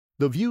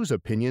The views,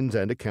 opinions,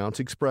 and accounts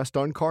expressed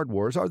on Card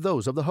Wars are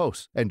those of the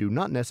hosts and do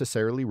not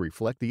necessarily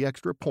reflect the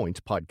Extra Points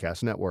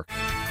Podcast Network. And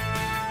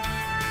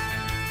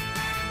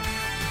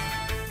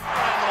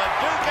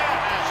LaDuca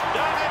has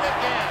done it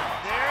again.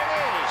 There it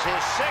is,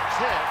 his sixth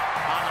hit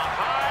on a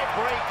high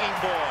breaking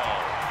ball.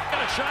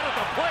 Got a shot at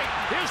the plate.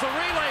 Here's the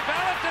relay,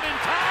 balanced in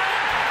time,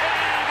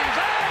 and he's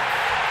out.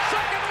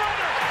 Second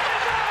runner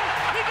is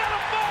out. He got a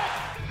ball.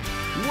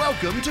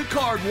 Welcome to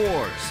Card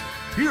Wars.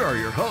 Here are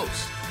your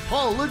hosts,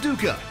 Paul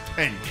LaDuca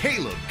and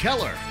Caleb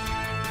Keller.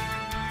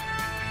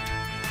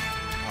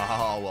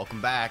 Oh, welcome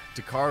back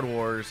to Card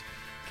Wars.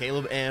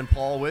 Caleb and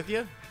Paul with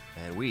you,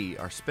 and we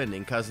are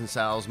spending Cousin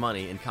Sal's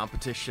money in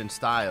competition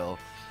style.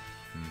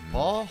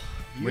 Paul,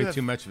 Way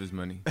too much of his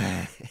money.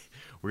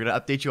 We're going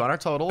to update you on our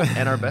total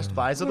and our best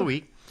buys of the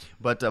week.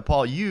 But,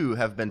 Paul, you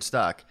have been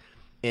stuck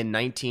in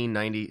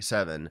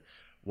 1997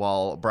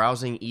 while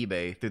browsing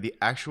eBay through the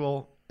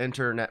actual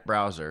internet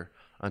browser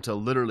until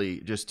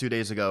literally just 2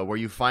 days ago, where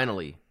you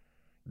finally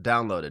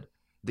downloaded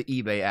the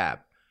eBay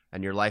app,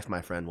 and your life,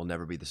 my friend, will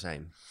never be the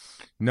same.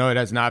 No, it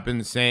has not been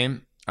the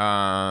same.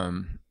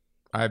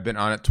 I've been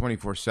on it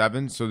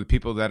 24/7. So the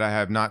people that I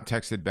have not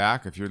texted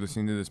back, if you're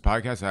listening to this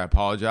podcast, I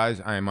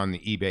apologize. I am on the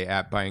eBay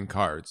app buying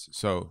cards.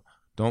 So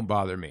don't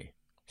bother me.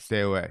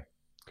 Stay away.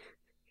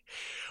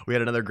 We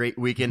had another great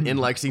weekend in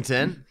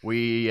Lexington.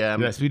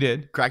 Yes, we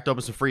did. Cracked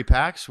open some free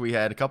packs. We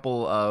had a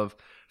couple of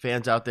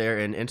fans out there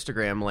in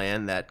Instagram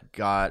land that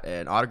got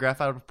an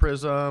autograph out of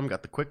Prism,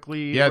 got the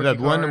Quickly. Yeah, the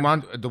card.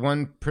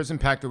 one Prism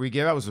pack that we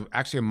gave out was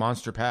actually a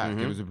monster pack.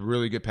 It was a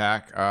really good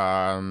pack.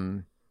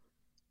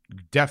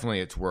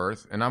 Definitely it's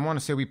worth. And I want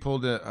to say we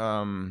pulled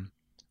another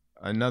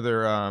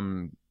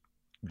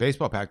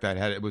baseball pack that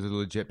had it was a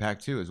legit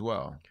pack too as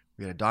well.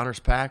 We had a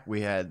Donruss pack.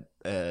 We had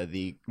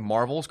the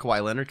Marvels,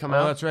 Kawhi Leonard come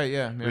out. Oh, that's right,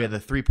 yeah. We had the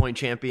 3-point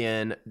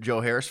champion Joe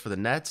Harris for the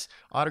Nets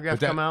autograph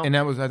come out. And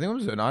that was, I think it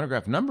was an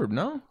autograph number,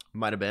 no?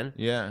 Might have been.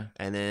 Yeah.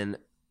 And then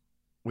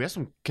we have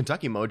some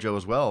Kentucky Mojo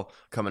as well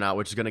coming out,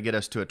 which is going to get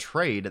us to a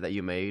trade that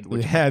you made.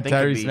 Which Yeah, I think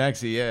could Tyrese be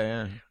Maxey,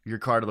 yeah. your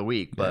card of the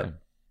week. But Yeah.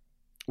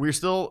 we're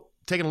still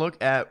taking a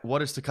look at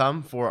what is to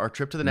come for our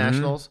trip to the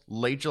Nationals,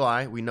 late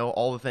July. We know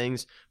all the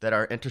things that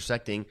are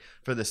intersecting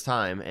for this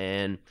time,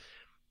 and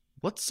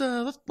let's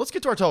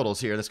get to our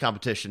totals here in this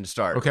competition to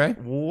start. Okay.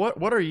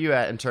 What are you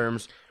at in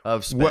terms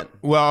of spend?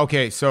 Well,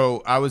 okay,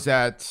 so I was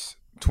at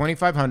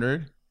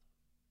 2,500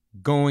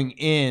 going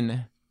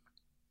in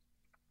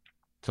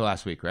to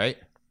last week, right?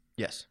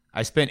 Yes.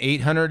 I spent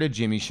 800 at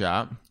Jimmy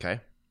Shop.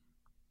 Okay.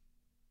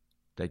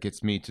 That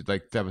gets me to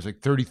that was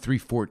like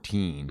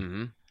 33.14.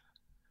 Mm-hmm.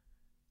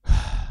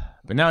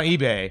 But now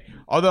eBay,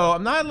 although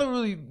I'm not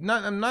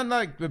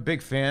like a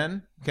big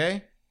fan,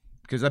 okay?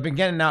 Because I've been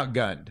getting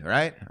outgunned,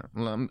 right?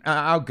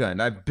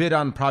 Outgunned. I've bid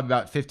on probably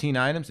about 15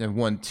 items and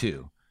won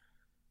 2.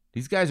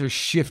 These guys are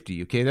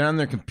shifty, okay? They're on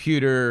their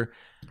computer.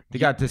 They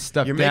got this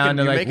stuff down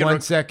to like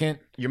 1 second.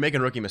 You're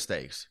making rookie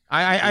mistakes.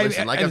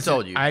 Listen, I've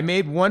told you. I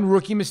made one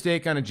rookie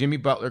mistake on a Jimmy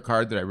Butler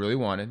card that I really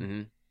wanted.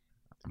 Mm-hmm.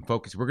 I'm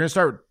focused. We're going to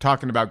start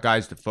talking about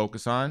guys to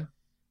focus on,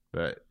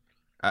 but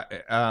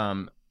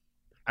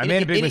I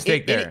made a big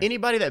mistake there.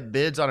 Anybody that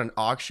bids on an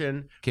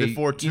auction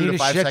before 2 to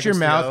 5 seconds your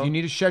mouth. to go, You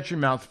need to shut your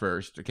mouth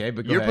first, okay?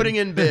 But you're putting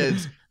in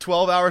bids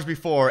 12 hours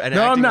before and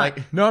no, acting I'm not.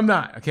 like... No, I'm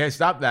not. Okay,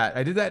 stop that.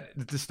 I did that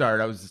at the start.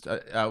 I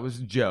was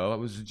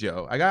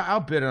Joe. I got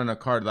outbid on a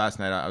card last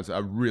night. I was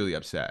really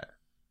upset.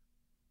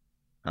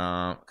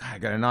 I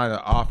got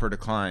another offer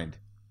declined.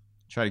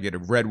 Try to get a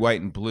red, white,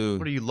 and blue.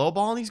 What are you,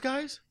 lowballing these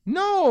guys?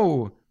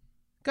 No.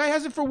 Guy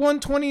has it for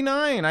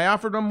 $129. I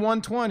offered him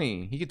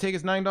 $120. He could take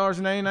his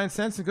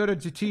 $9.99 and go to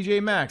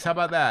TJ Maxx. How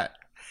about that?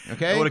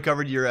 Okay. I would have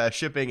covered your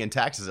shipping and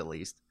taxes at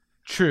least.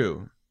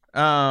 True.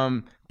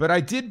 But I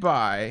did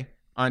buy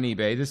on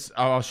eBay.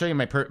 I'll show you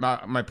my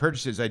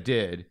purchases I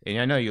did, and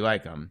I know you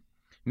like them.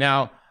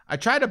 Now, I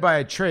tried to buy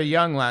a Trae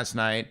Young last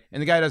night,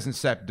 and the guy doesn't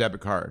accept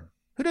debit card.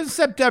 Who doesn't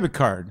accept debit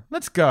card?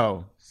 Let's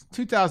go. It's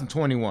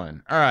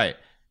 2021. All right.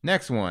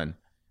 Next one.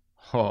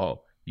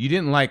 Oh, you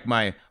didn't like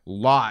my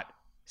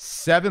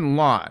 7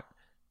 lot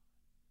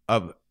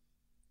of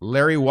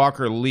Larry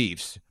Walker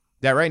Leafs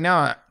that right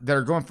now that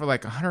are going for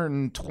like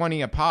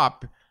 120 a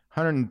pop,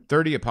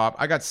 130 a pop.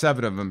 I got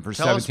 7 of them for $17.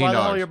 Tell us why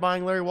the hell you're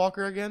buying Larry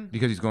Walker again?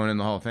 Because he's going in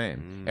the Hall of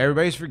Fame.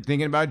 Everybody's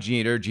thinking about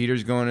Jeter.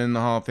 Jeter's going in the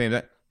Hall of Fame.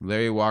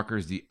 Larry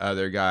Walker's the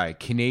other guy.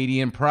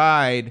 Canadian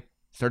pride.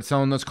 Start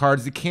selling those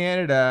cards to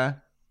Canada.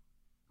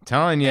 I'm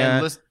telling you.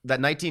 And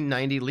that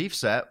 1990 Leaf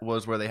set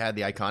was where they had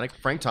the iconic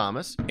Frank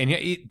Thomas. And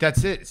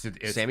that's it.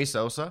 It's Sammy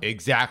Sosa.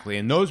 Exactly.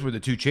 And those were the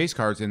 2 chase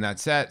cards in that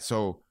set.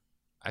 So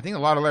I think a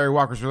lot of Larry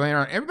Walkers were laying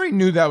around. Everybody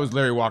knew that was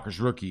Larry Walker's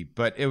rookie,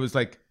 but it was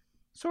like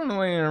sort of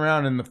laying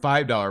around in the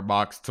 $5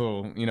 box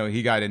till,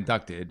 he got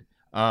inducted.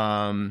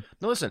 No,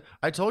 listen,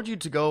 I told you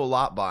to go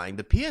lot buying.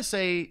 The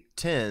PSA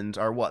 10s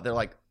are what? They're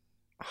like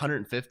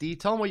 150.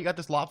 Tell them what you got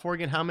this lot for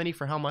again. How many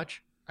for how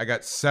much? I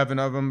got 7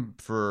 of them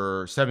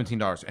for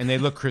 $17, and they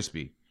look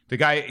crispy.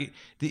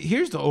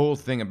 Here's the whole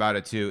thing about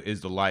it too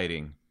is the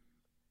lighting.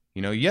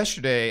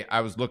 Yesterday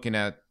I was looking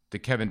at the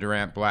Kevin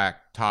Durant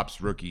Black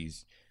Topps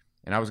rookies,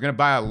 and I was going to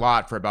buy a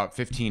lot for about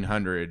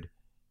 $1,500,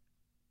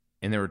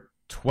 and there were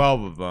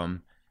 12 of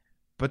them,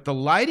 but the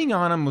lighting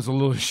on them was a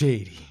little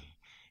shady.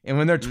 And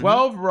when they're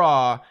 12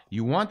 raw,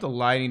 you want the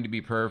lighting to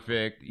be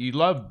perfect. You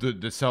love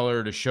the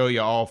seller to show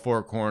you all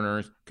four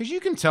corners, because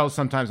you can tell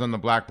sometimes on the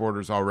black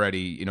borders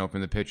already,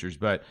 from the pictures.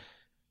 But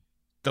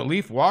the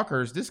Leaf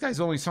Walkers, this guy's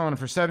only selling them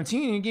for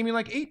 17, and he gave me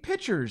like 8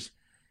 pictures.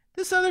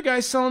 This other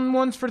guy's selling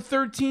ones for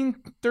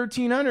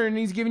 1,300, and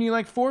he's giving you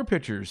like 4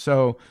 pictures.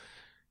 So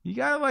you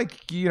gotta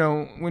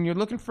when you're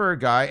looking for a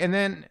guy. And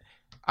then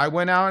I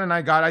went out and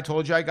I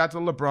told you I got the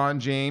LeBron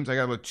James. I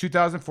got a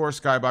 2004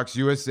 Skybox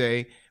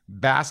USA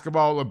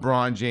basketball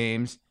LeBron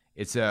James.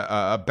 It's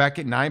a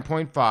Beckett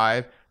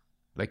 9.5.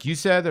 Like you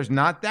said, there's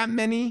not that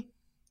many.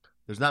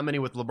 There's not many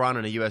with LeBron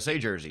in a USA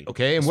jersey.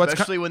 Okay, and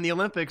especially when the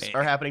Olympics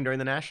are happening during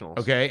the Nationals.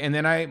 Okay, and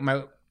then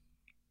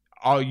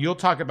you'll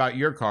talk about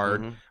your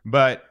card,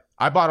 but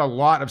I bought a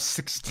lot of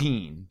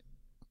 16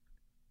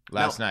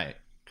 last night.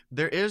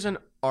 There is an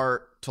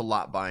art to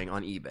lot buying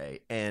on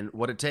eBay, and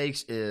what it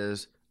takes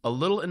is a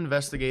little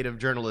investigative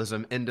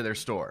journalism into their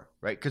store,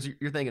 right? Because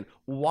you're thinking,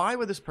 why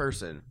would this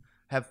person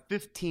have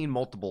 15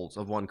 multiples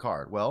of one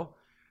card? Well,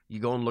 you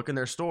go and look in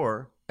their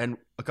store, and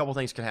a couple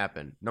things can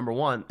happen. Number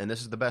one, and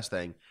this is the best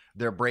thing,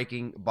 they're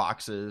breaking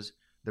boxes,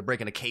 they're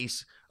breaking a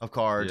case of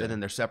cards, and then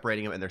they're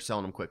separating them and they're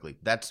selling them quickly.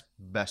 That's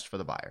best for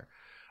the buyer.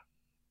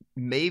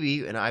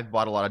 Maybe, and I've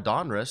bought a lot of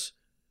Donruss,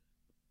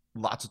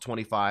 lots of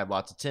 25,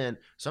 lots of 10.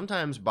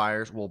 Sometimes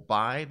buyers will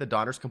buy the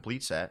Donruss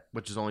complete set,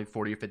 which is only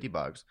 40 or 50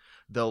 bucks.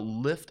 They'll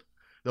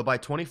buy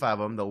 25 of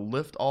them, they'll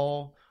lift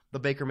all the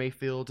Baker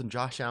Mayfields and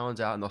Josh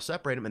Allen's out, and they'll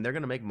separate them, and they're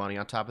going to make money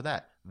on top of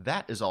that.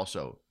 That is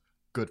also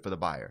good for the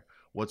buyer.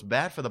 What's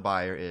bad for the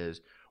buyer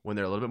is when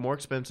they're a little bit more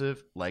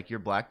expensive, like your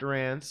Black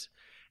Durants,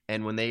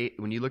 and when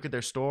you look at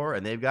their store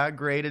and they've got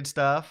graded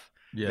stuff,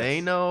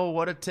 they know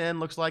what a 10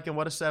 looks like and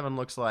what a 7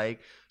 looks like.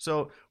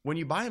 So when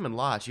you buy them in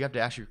lots, you have to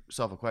ask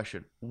yourself a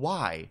question.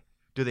 Why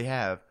do they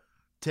have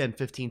 10,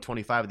 15,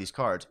 25 of these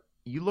cards?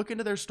 You look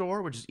into their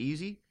store, which is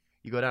easy.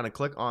 You go down and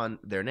click on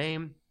their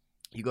name.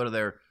 You go to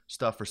their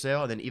stuff for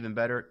sale, and then even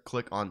better,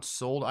 click on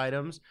sold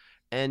items,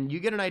 and you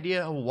get an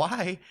idea of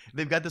why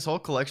they've got this whole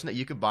collection that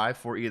you could buy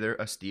for either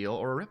a steal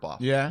or a ripoff.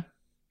 Yeah.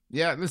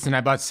 Listen,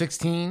 I bought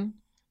 16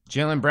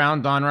 Jaylen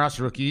Brown Donruss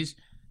rookies.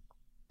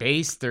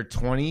 Base, they're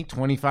 $20,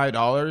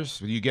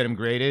 $25. You get them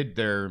graded,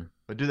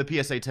 But do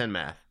the PSA 10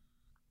 math.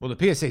 Well,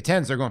 the PSA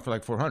 10s, they're going for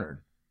like 400.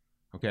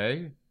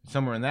 Okay?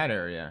 Somewhere in that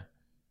area.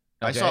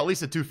 Okay. I saw at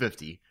least a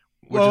 250.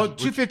 Well,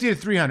 250 to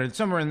 300,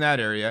 somewhere in that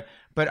area.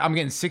 But I'm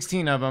getting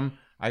 16 of them.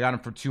 I got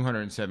them for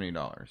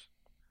 $270.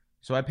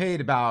 So I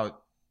paid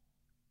about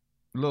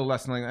a little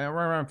less than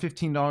around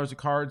 $15 a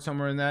card,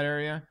 somewhere in that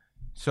area.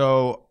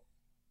 So,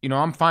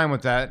 I'm fine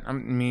with that. I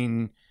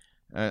mean,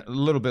 a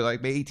little bit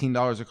like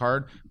 $18 a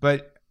card,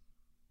 but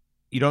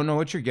you don't know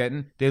what you're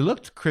getting. They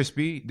looked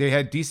crispy. They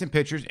had decent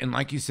pictures. And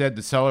like you said,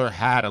 the seller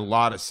had a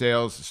lot of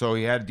sales, so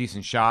he had a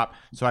decent shop.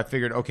 So I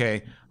figured,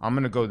 okay, I'm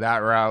going to go that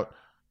route.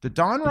 The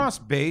Donruss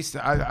base,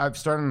 I've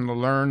started to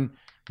learn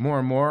more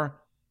and more.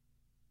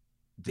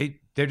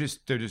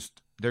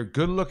 They're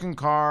good looking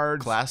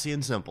cards. Classy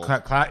and simple.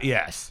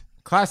 Yes.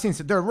 Classy and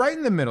simple. They're right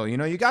in the middle.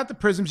 You got the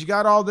prisms, you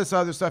got all this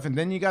other stuff, and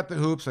then you got the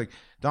hoops. Like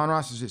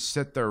Donrusses just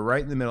sit there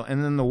right in the middle.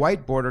 And then the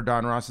white border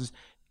Donrusses,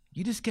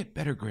 you just get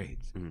better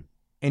grades. Mm-hmm.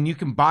 And you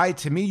could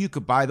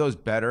buy those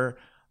better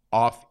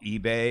off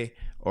eBay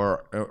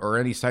or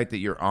any site that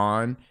you're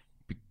on,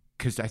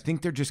 because I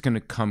think they're just going to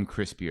come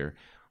crispier.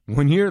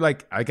 When you're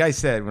like I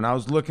said, when I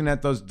was looking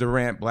at those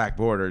Durant black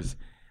borders,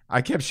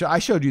 I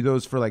showed you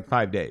those for like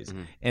 5 days,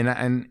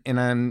 and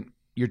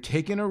you're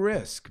taking a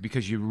risk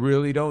because you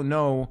really don't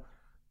know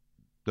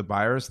the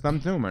buyer's thumb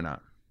through them or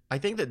not. I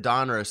think that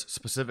Donruss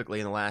specifically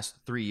in the last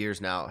 3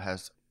 years now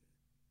has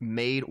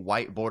made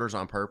white borders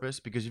on purpose,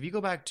 because if you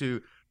go back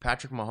to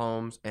Patrick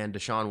Mahomes and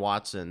Deshaun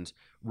Watson's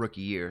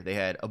rookie year, they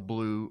had a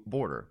blue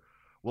border.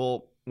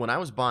 Well, when I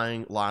was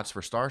buying lots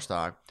for Star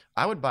Stock,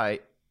 I would buy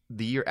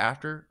the year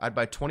after, I'd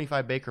buy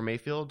 25 Baker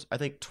Mayfields. I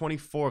think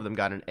 24 of them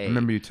got an A. I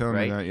remember you telling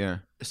me that, yeah.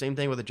 Same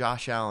thing with the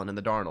Josh Allen and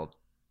the Darnold.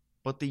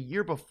 But the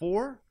year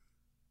before,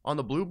 on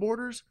the blue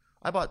borders,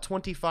 I bought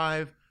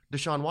 25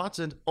 Deshaun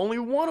Watsons. Only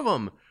one of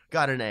them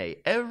got an A.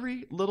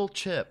 Every little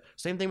chip.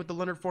 Same thing with the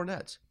Leonard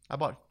Fournettes. I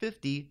bought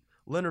 50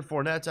 Leonard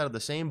Fournettes out of the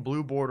same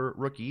blue border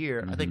rookie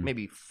year. I think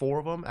maybe 4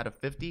 of them out of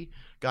 50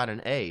 got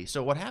an A.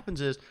 So what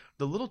happens is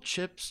the little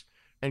chips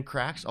and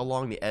cracks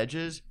along the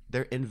edges,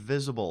 they're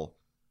invisible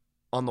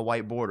on the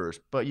white borders,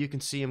 but you can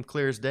see them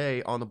clear as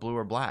day on the blue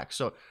or black.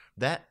 So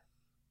that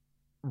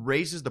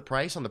raises the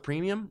price on the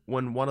premium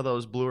when one of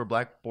those blue or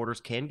black borders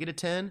can get a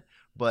 10,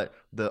 but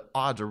the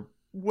odds are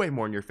way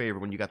more in your favor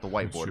when you got the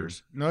white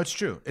borders. True. No, it's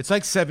true. It's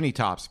like 70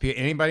 tops.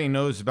 Anybody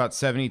knows about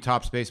 70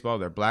 tops baseball,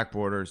 they're black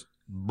borders,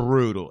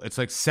 brutal. It's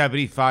like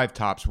 75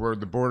 tops where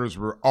the borders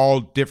were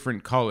all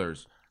different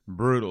colors,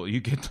 brutal. You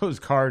get those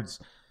cards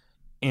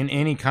in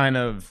any kind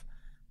of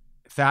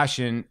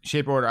fashion,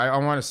 shape, or order. I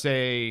want to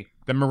say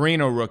the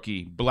Marino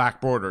rookie,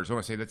 black borders. I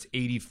want to say that's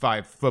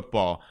 85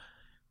 football.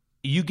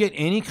 you get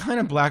any kind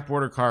of black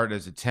border card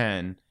as a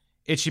 10,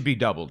 it should be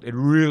doubled. It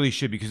really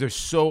should be, because they're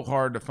so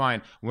hard to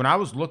find. When I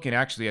was looking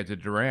actually at the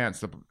Durants,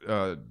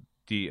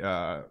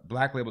 the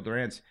black label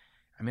Durants,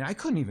 I mean, I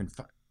couldn't even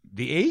find.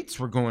 The 8s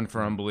were going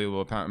for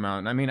unbelievable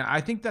amount. I mean, I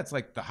think that's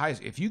like the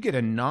highest. If you get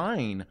a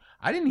 9,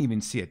 I didn't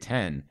even see a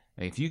 10.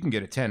 If you can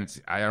get a 10,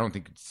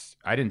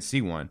 I didn't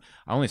see one.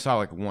 I only saw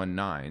like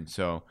 1-9.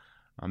 So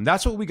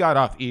that's what we got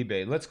off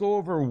eBay. Let's go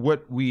over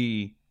what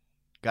we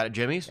got at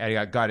Jimmy's.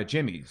 Got at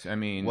Jimmy's. I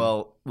mean,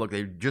 well, look,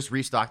 they just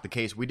restocked the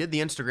case. We did the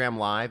Instagram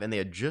live, and they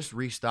had just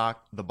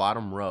restocked the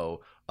bottom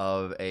row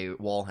of a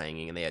wall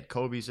hanging, and they had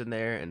Kobe's in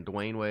there and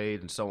Dwayne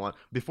Wade and so on.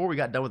 Before we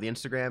got done with the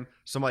Instagram,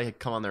 somebody had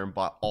come on there and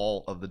bought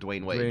all of the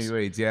Dwayne Wades. Dwayne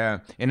Wade's, yeah.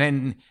 And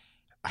then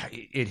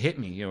it hit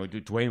me, you know,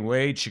 Dwayne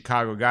Wade,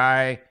 Chicago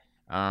guy,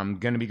 going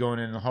to be going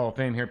in the Hall of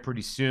Fame here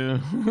pretty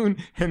soon.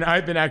 And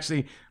I've been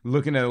actually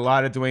looking at a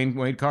lot of Dwayne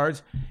Wade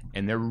cards,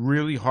 and they're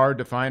really hard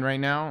to find right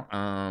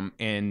now,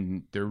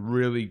 and they're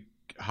really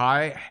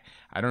high.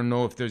 I don't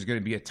know if there's going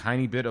to be a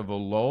tiny bit of a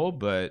lull,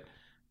 but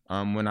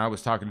when I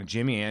was talking to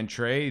Jimmy and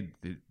Trey,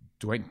 the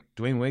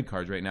Dwayne Wade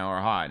cards right now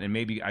are hot. And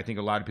maybe I think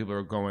a lot of people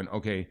are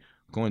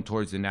going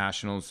towards the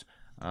Nationals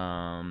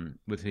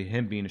with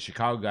him being a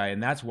Chicago guy.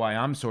 And that's why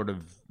I'm sort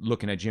of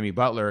looking at Jimmy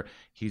Butler.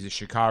 He's a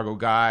Chicago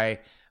guy.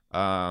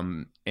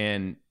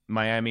 And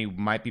Miami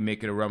might be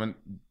making a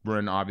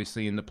run,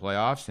 obviously, in the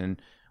playoffs.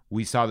 And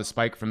we saw the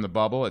spike from the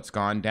bubble. It's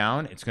gone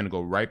down. It's going to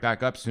go right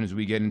back up as soon as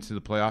we get into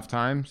the playoff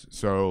times.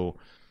 So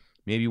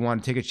maybe you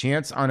want to take a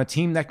chance on a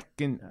team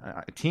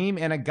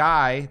and a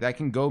guy that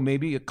can go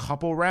maybe a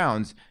couple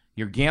rounds.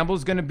 Your gamble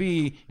is going to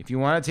be, if you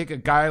want to take a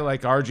guy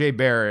like R.J.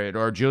 Barrett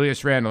or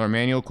Julius Randle or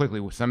Emmanuel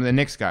Quickly with some of the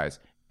Knicks guys,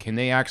 can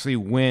they actually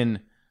win,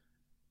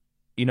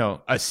 you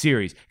know, a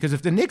series? Because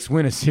if the Knicks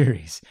win a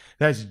series,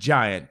 that's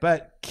giant.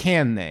 But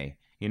can they?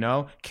 You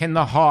know, can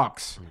the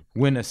Hawks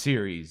win a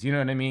series? You know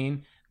what I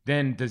mean?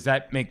 Then does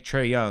that make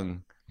Trae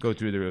Young go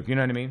through the roof? You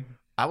know what I mean?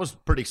 I was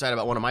pretty excited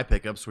about one of my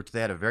pickups, which they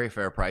had a very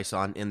fair price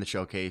on in the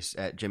showcase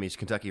at Jimmy's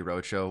Kentucky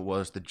Roadshow,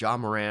 was the Ja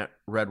Morant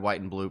red,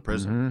 white, and blue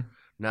prism. Mm-hmm.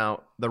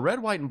 Now, the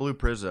red, white, and blue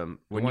prism,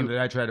 The one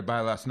that I tried to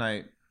buy last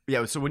night.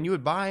 Yeah, so when you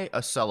would buy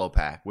a cello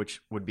pack, which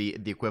would be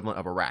the equivalent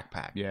of a rack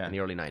pack in the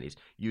early 90s,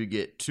 you would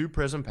get 2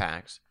 prism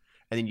packs,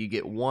 and then you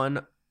get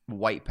 1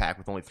 white pack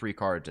with only 3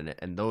 cards in it,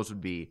 and those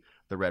would be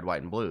the red,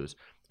 white, and blues.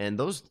 And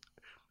those,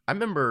 I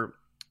remember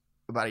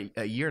about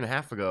a year and a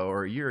half ago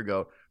or a year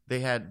ago,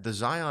 they had the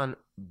Zion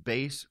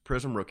base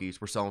prism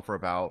rookies were selling for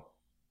about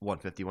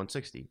 $150,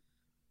 $160.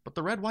 But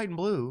the red, white, and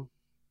blue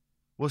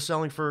was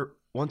selling for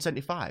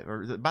 $175,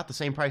 or about the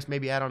same price,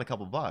 maybe add on a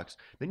couple bucks.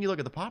 Then you look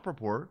at the pop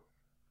report,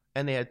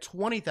 and they had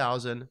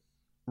 20,000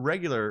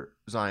 regular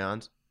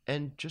Zions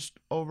and just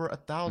over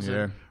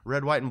 1,000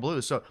 red, white, and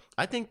blue. So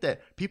I think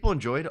that people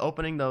enjoyed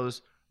opening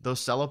those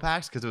cello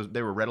packs because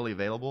they were readily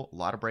available. A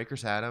lot of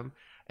breakers had them,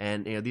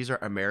 and you know, these are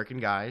American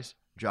guys,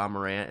 Ja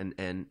Morant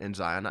and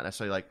Zion, not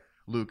necessarily like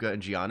Luka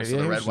and Giannis. So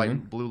the red, white,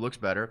 and blue looks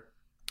better.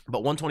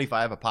 But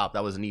 $125 a pop,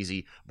 that was an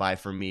easy buy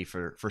for me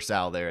for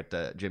Sal there at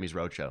the Jimmy's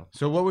Roadshow.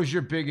 So what was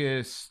your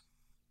biggest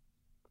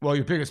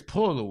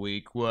pull of the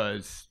week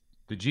was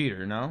the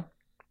Jeter, no?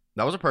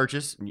 That was a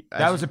purchase.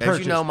 That was a purchase.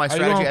 As you know, my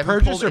strategy, I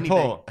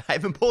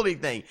haven't pulled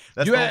anything.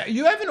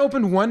 You haven't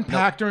opened one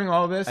pack during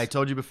all this? I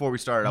told you before we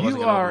started I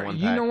wasn't going to open one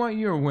pack. You know what?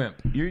 You're a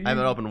wimp. I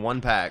haven't opened one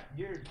pack.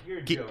 You're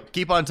a joke.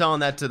 Keep on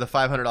telling that to the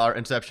 $500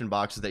 Inception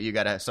boxes that you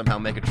got to somehow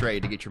make a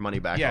trade to get your money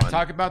back on. Yeah,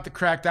 talk about the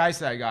cracked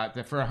ice I got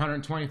for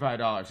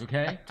 $125,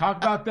 okay? Talk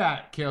about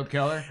that, Caleb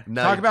Keller.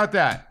 Talk about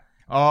that.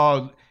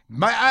 Oh,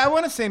 I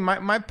want to say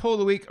my pull of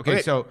the week.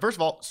 Okay, so first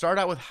of all, start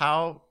out with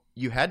how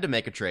you had to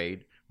make a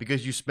trade.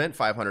 Because you spent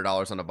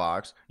 $500 on a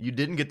box. You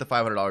didn't get the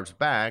 $500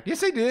 back.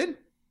 Yes, I did.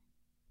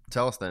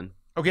 Tell us then.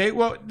 Okay,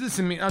 well,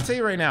 listen to me. I'll tell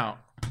you right now.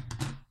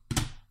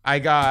 I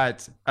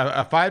got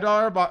a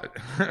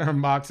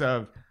 $5 box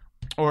of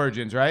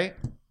Origins, right?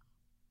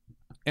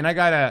 And I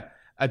got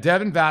a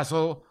Devin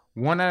Vassell,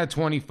 1 out of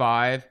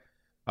 25.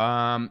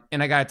 And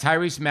I got a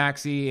Tyrese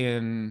Maxey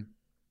and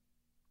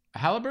a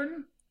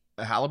Halliburton?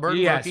 A Halliburton?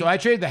 Yeah, rookie? So I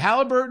traded the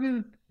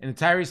Halliburton and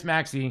the Tyrese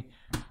Maxey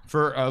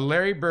for a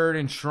Larry Bird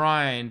and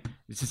Shrine.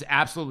 This is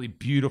absolutely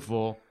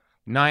beautiful.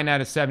 9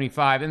 out of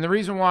 75. And the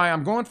reason why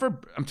I'm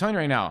telling you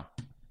right now,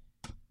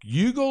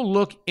 you go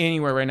look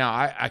anywhere right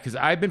now. Because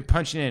I've been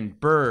punching in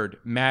Bird,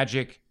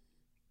 Magic,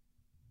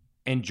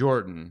 and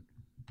Jordan.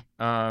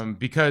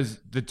 Because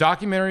the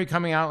documentary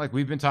coming out, like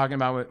we've been talking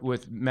about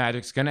with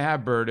Magic, is going to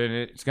have Bird in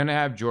it. It's going to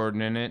have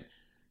Jordan in it.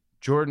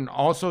 Jordan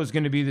also is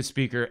going to be the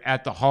speaker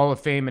at the Hall of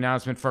Fame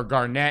announcement for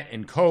Garnett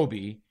and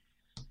Kobe.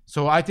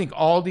 So I think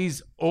all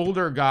these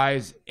older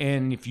guys,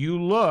 and if you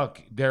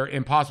look, they're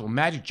impossible.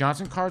 Magic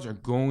Johnson cards are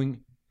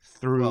going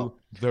through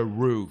the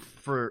roof.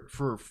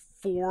 For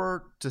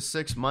 4 to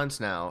 6 months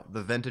now,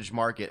 the vintage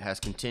market has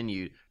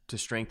continued to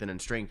strengthen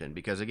and strengthen.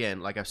 Because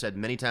again, like I've said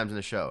many times in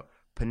the show,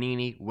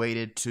 Panini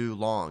waited too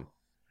long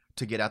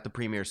to get out the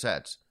premier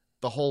sets.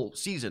 The whole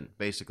season,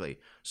 basically.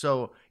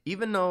 So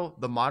even though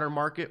the modern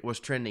market was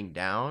trending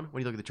down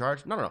when you look at the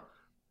charts, no.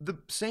 the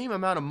same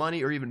amount of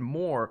money or even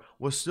more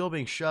was still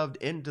being shoved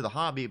into the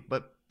hobby,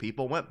 but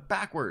people went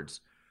backwards.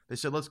 They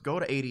said, let's go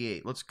to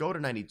 88. Let's go to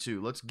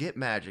 92. Let's get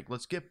Magic.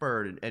 Let's get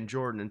Bird and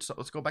Jordan. And so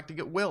let's go back to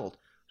get Wilt.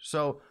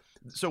 So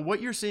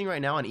what you're seeing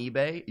right now on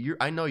eBay,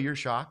 I know you're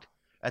shocked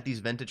at these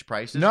vintage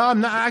prices. No,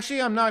 I'm not.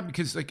 Actually, I'm not,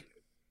 because like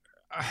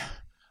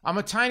I'm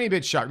a tiny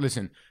bit shocked.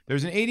 Listen,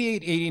 there's an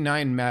 88,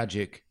 89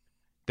 Magic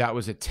that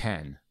was a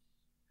 10.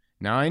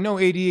 Now, I know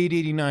 88,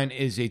 89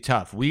 is a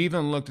tough. We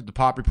even looked at the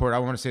pop report. I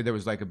want to say there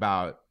was like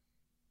about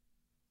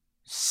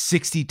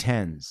 60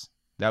 10s.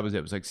 That was it.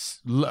 It was like,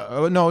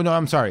 no,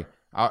 I'm sorry.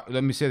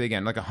 Let me say it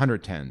again, like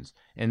 100 10s.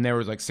 And there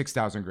was like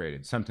 6,000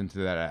 graded, something to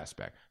that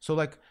aspect. So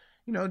like,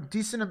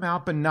 decent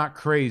amount, but not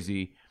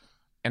crazy.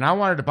 And I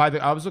wanted to buy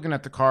I was looking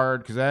at the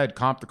card because I had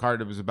comped the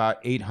card. It was about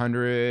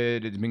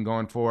 800 it's been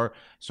going for.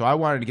 So I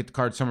wanted to get the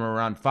card somewhere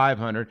around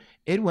 500.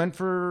 It went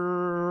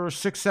for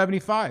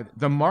 675.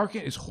 The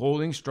market is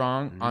holding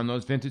strong on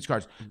those vintage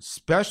cards,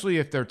 especially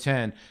if they're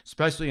 10,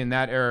 especially in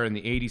that era in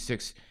the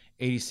 86,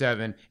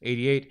 87,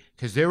 88,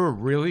 because they were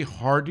really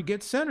hard to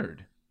get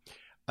centered.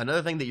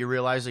 Another thing that you're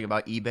realizing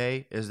about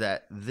eBay is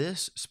that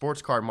this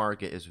sports card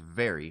market is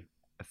very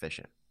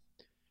efficient.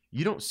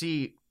 You don't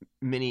see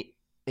many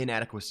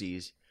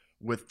inadequacies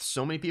with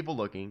so many people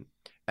looking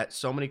at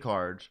so many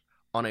cards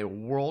on a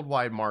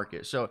worldwide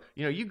market. So,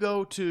 you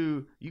go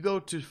to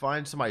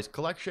find somebody's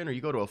collection, or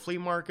you go to a flea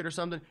market or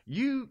something,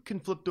 you can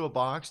flip through a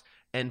box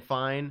and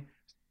find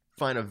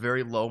a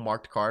very low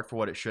marked card for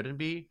what it shouldn't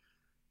be.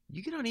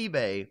 You get on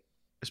eBay,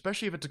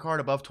 especially if it's a card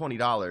above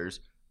 $20,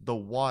 the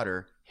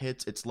water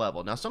hits its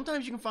level. Now,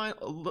 sometimes you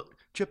can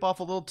chip off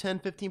a little 10,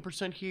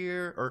 15%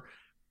 here, or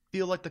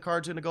feel like the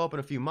card's going to go up in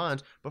a few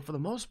months, but for the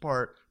most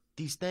part,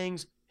 these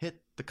things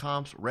hit the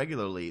comps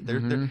regularly. They're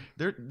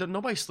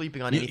nobody's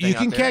sleeping on anything. You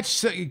can out there.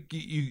 catch.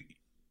 You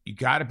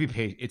got to be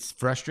patient. It's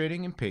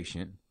frustrating and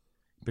patient.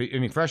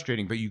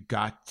 Frustrating, but you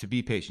got to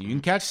be patient. You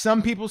can catch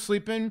some people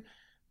sleeping,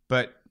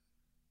 but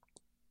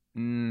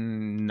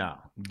no,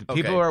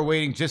 people are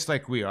waiting just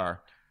like we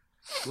are.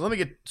 Well, let me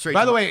get straight.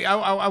 By the way,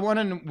 I want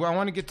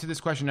to get to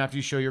this question after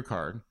you show your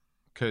card,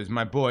 because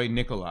my boy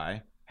Nikolai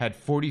had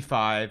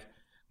 45,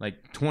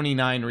 like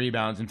 29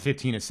 rebounds and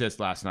 15 assists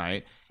last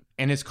night.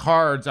 And his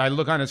cards, I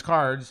look on his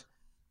cards,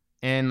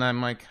 and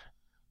I'm like,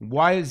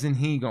 why isn't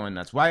he going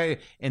nuts? Why?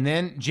 And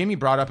then Jimmy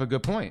brought up a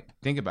good point.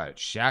 Think about it.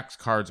 Shaq's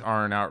cards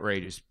aren't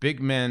outrageous.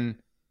 Big men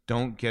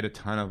don't get a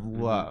ton of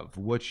love.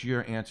 What's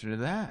your answer to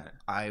that?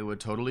 I would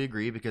totally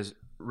agree, because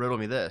riddle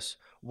me this.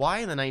 Why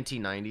in the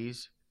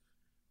 1990s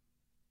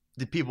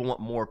did people want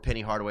more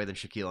Penny Hardaway than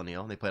Shaquille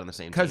O'Neal? They played on the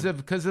same team.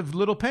 Because of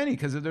Little Penny,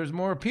 because there's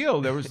more appeal.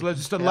 There was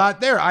just a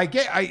lot there. I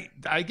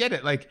get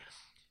it. Like,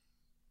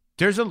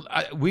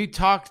 we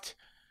talked,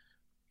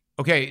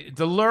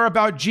 the lure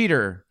about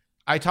Jeter,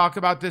 I talk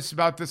about this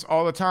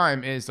all the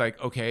time, is like,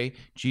 okay,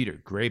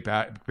 Jeter, great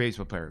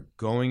baseball player,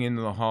 going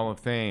into the Hall of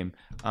Fame,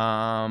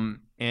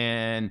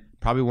 and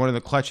probably one of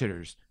the clutch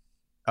hitters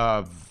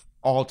of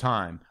all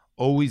time,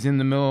 always in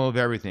the middle of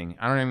everything.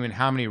 I don't even know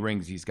how many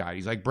rings he's got.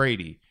 He's like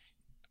Brady.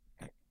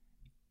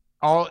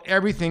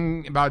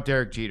 Everything about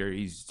Derek Jeter,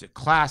 he's a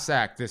class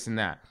act, this and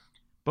that.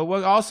 But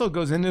what also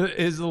goes into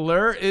his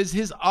allure is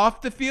his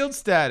off-the-field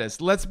status.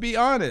 Let's be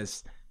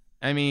honest.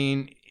 I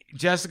mean,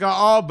 Jessica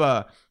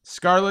Alba,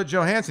 Scarlett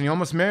Johansson. He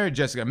almost married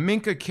Jessica.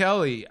 Minka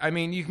Kelly. I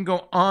mean, you can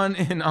go on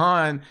and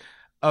on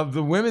of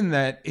the women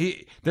that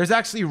there's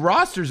actually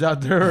rosters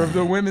out there of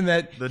the women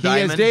that he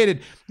has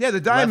dated. Yeah,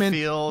 the Diamond.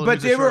 Left field, but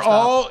they were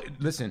all,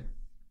 listen,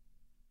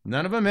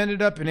 none of them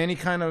ended up in any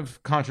kind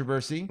of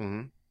controversy.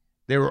 Mm-hmm.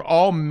 They were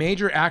all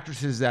major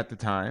actresses at the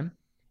time.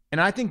 And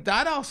I think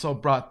that also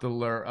brought the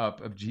lure up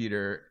of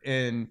Jeter.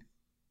 And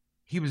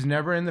he was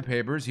never in the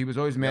papers. He was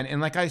always man. And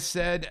like I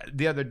said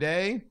the other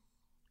day,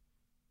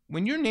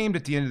 when you're named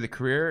at the end of the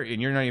career and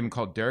you're not even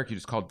called Derek, you're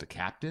just called the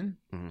captain,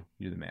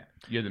 you're the man.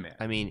 You're the man.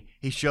 I mean,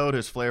 he showed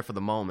his flair for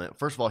the moment.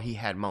 First of all, he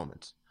had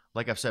moments.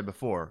 Like I've said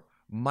before,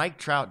 Mike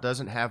Trout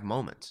doesn't have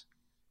moments.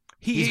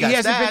 He's got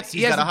stats.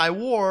 He's got a high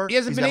WAR. He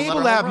hasn't been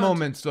able to have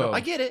moments, though. No,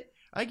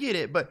 I get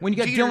it, but when you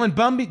got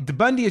Dylan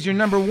Bundy as your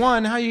number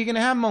one, how are you going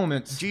to have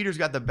moments? Jeter's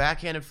got the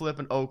backhanded flip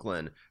in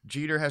Oakland.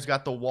 Jeter has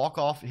got the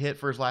walk-off hit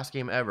for his last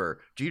game ever.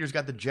 Jeter's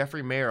got the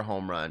Jeffrey Mayer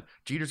home run.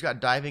 Jeter's got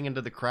diving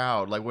into the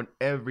crowd, like when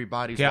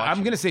everybody's watching.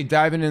 I'm going to say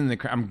diving in the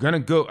crowd. I'm going to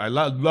go. I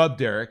love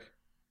Derek.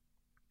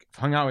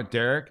 Hung out with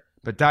Derek,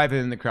 but diving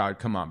in the crowd,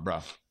 come on, bro.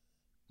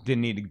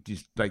 Didn't need to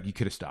just, you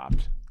could have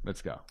stopped.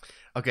 Let's go.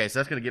 Okay, so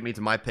that's going to get me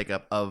to my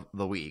pickup of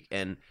the week.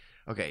 And,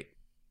 okay,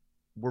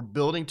 we're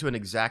building to an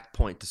exact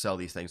point to sell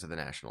these things to the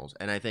Nationals.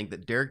 And I think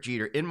that Derek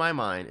Jeter, in my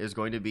mind, is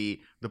going to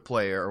be the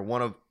player, or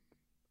one of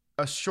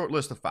a short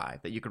list of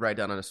 5 that you could write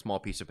down on a small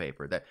piece of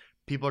paper that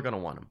people are going to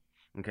want him.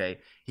 Okay?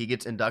 He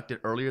gets inducted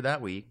earlier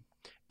that week.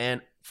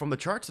 And from the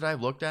charts that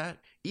I've looked at,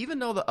 even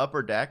though the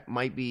upper deck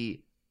might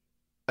be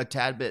a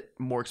tad bit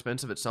more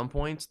expensive at some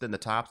points than the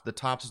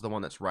tops is the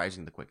one that's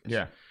rising the quickest.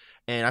 Yeah.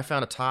 And I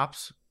found a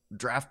Topps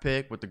draft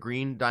pick with the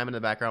green diamond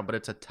in the background, but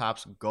it's a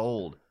Topps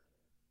gold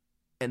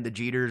and the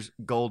Jeter's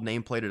gold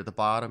nameplate at the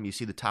bottom. You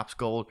see the Topps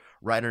gold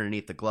right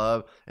underneath the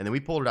glove. And then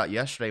we pulled it out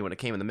yesterday when it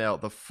came in the mail.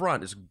 The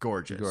front is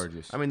gorgeous.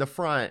 Gorgeous. I mean, the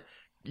front,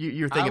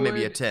 you're thinking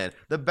maybe a 10.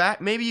 The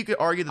back, maybe you could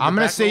argue that the I'm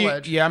gonna back say,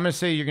 wedge, I'm gonna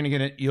say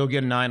you'll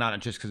get a 9 on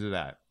it just because of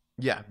that.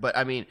 Yeah, but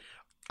I mean,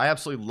 I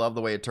absolutely love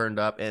the way it turned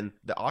up, and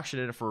the auction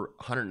did it for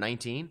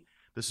 119.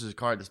 This is a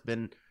card that's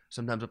been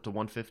sometimes up to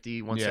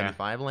 150,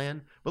 175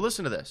 land. But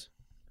listen to this.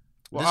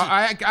 Well,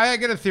 I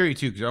got a theory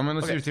too, because I'm gonna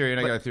listen to your theory, and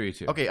I got a theory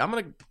too. Okay, I'm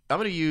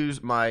gonna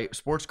use my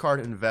sports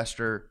card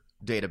investor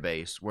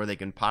database where they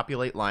can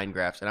populate line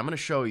graphs, and I'm gonna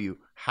show you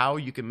how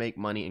you can make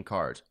money in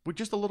cards with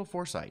just a little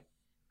foresight.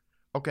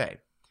 Okay,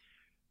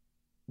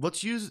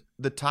 let's use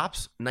the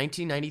Topps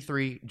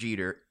 1993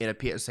 Jeter in a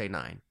PSA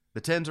 9. The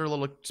 10s are a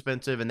little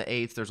expensive, and the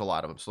 8s, there's a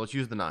lot of them. So let's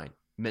use the 9,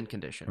 mint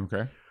condition.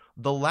 Okay.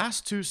 The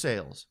last 2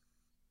 sales,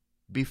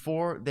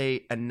 before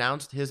they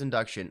announced his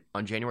induction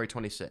on January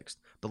 26th,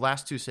 the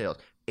last 2 sales,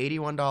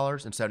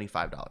 $81 and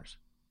 $75.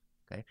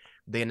 Okay.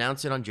 They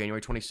announce it on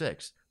January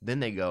 26th. Then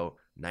they go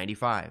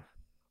 95,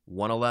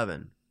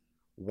 111,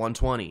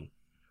 120,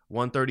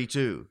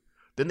 132.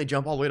 Then they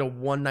jump all the way to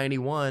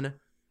 191.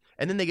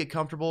 And then they get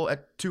comfortable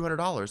at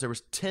 $200. There was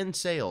 10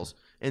 sales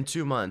in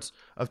 2 months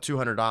of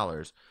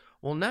 $200.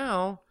 Well,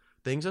 now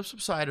things have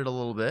subsided a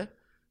little bit,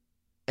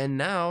 and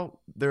now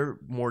they're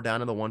more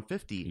down to the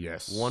 150,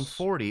 yes,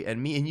 140,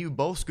 and me and you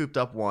both scooped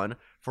up one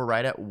for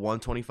right at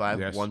 125,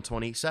 yes,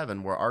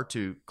 127, were our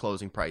 2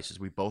 closing prices.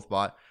 We both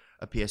bought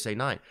a PSA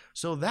 9.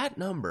 So that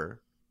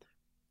number,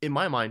 in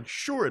my mind,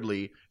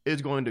 assuredly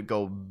is going to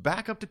go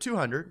back up to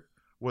 200,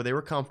 where they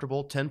were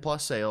comfortable, 10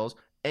 plus sales,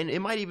 and it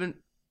might even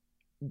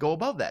go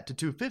above that to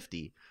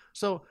 250.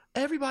 So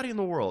everybody in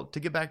the world, to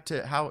get back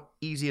to how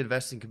easy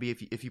investing can be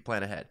if you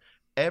plan ahead,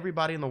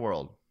 everybody in the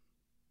world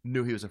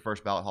knew he was a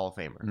first ballot Hall of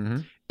Famer. Mm-hmm.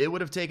 It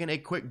would have taken a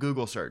quick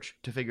Google search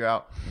to figure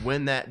out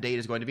when that date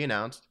is going to be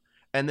announced,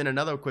 and then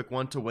another quick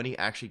one to when he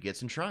actually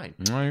gets enshrined.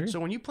 So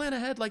when you plan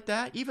ahead like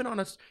that, even on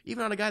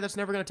a guy that's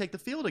never going to take the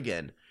field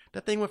again,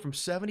 that thing went from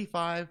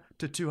 75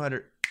 to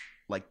 200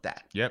 like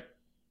that. Yep.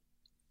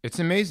 It's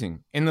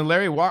amazing. And the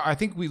Larry Walker, I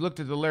think we looked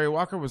at the Larry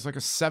Walker was like a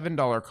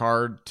 $7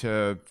 card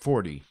to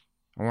 40.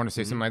 I want to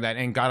say something like that,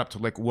 and got up to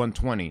like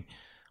 120.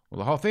 Well,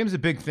 the Hall of Fame is a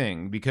big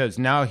thing because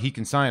now he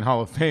can sign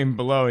Hall of Fame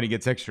below and he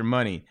gets extra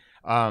money.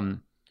 The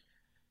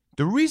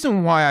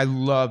reason why I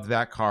love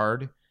that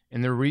card,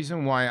 and the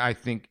reason why I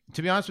think,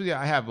 to be honest with you,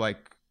 I have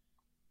like,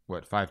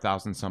 what,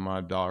 $5,000 some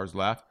odd dollars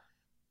left.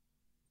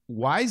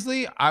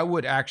 Wisely, I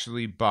would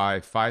actually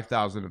buy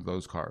 5,000 of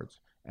those cards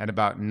at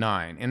about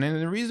 9. And then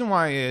the reason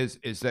why is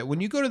that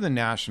when you go to the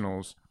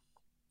Nationals,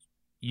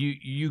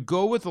 you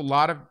go with a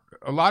lot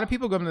of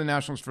people going to the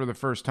Nationals for the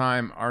first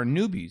time are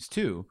newbies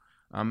too,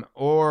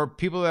 or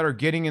people that are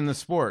getting in the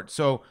sport.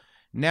 So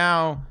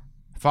now,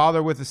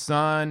 father with a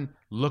son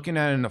looking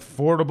at an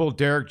affordable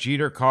Derek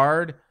Jeter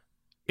card.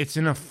 It's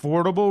an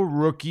affordable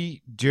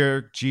rookie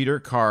Derek Jeter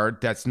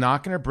card that's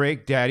not going to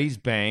break daddy's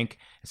bank.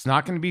 It's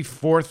not going to be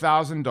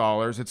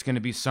 $4,000. It's going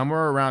to be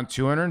somewhere around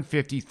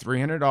 $250,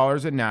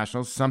 $300 at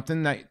Nationals,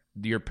 something that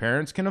your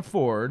parents can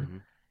afford. Mm-hmm.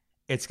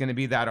 It's going to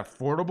be that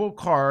affordable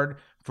card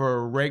for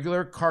a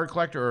regular card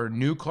collector or a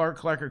new card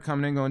collector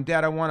coming in going,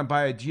 Dad, I want to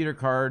buy a Jeter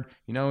card.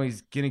 You know,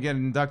 he's going to get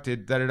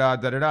inducted, da-da-da,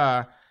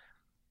 da-da-da.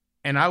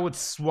 And I would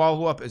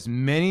swallow up as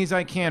many as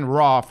I can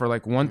raw for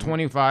like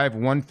 125,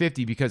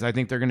 150, because I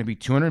think they're going to be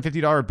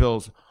 $250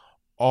 bills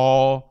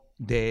all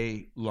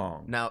day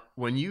long. Now,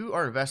 when you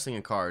are investing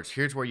in cards,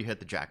 here's where you hit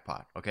the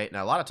jackpot, okay?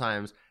 Now, a lot of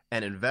times,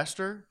 an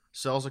investor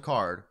sells a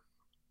card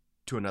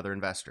to another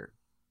investor.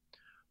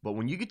 But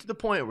when you get to the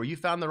point where you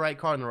found the right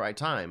card in the right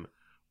time,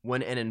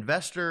 when an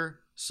investor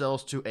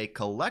sells to a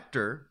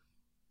collector,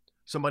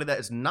 somebody that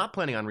is not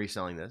planning on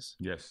reselling this,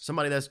 yes,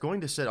 somebody that's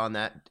going to sit on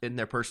that in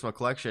their personal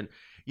collection,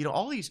 you know,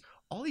 all these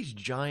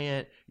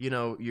giant, you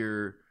know,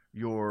 your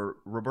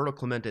Roberto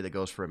Clemente that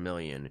goes for $1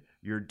 million,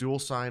 your dual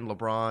sign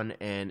LeBron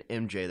and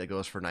MJ that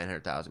goes for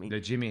 $900,000. I mean, that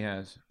Jimmy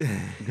has.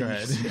 Go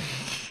ahead.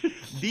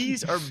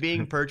 These are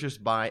being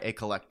purchased by a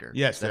collector.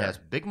 Yes, that has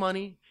big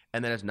money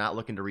and that is not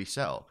looking to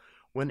resell.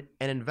 When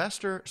an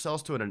investor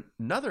sells to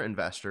another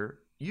investor,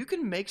 you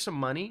can make some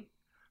money,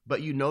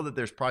 but you know that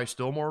there's probably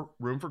still more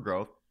room for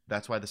growth.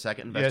 That's why the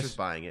second investor's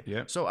buying it.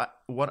 Yep. So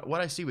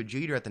what I see with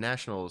Jeter at the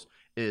Nationals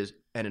is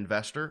an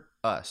investor,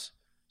 us,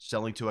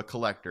 selling to a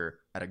collector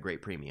at a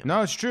great premium.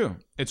 No, it's true.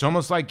 It's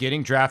almost like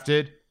getting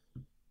drafted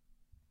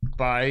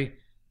by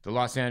the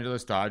Los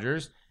Angeles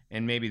Dodgers,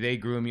 and maybe they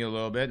groom you a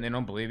little bit, and they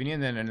don't believe in you,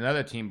 and then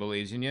another team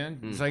believes in you.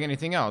 It's like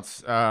anything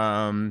else.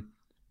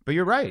 But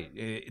you're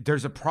right.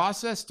 There's a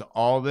process to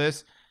all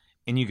this,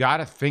 and you got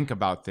to think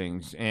about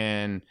things.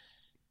 And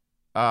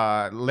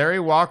Larry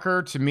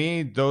Walker, to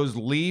me, those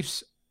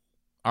Leafs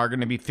are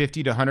going to be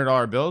 $50 to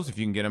 $100 bills if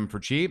you can get them for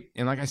cheap.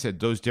 And like I said,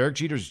 those Derek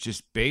Jeters,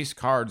 just base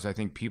cards, I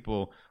think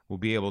people will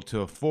be able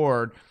to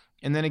afford.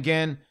 And then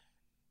again,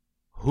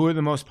 who are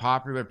the most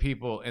popular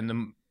people in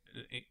the,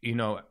 you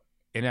know,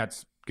 and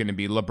that's going to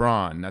be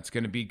LeBron. That's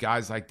going to be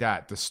guys like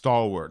that, the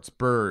stalwarts,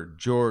 Bird,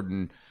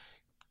 Jordan,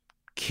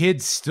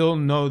 kids still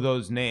know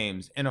those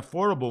names, and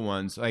affordable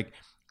ones. Like,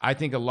 I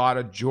think a lot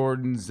of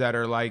Jordans that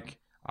are like,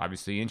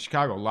 obviously in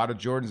Chicago, a lot of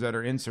Jordans that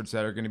are inserts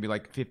that are going to be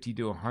like 50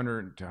 to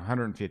 100 to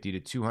 150 to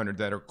 200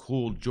 that are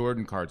cool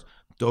Jordan cards.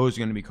 Those are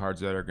going to be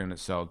cards that are going to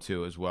sell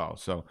too as well.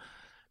 So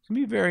it's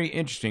going to be very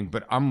interesting,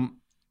 but I'm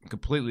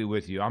completely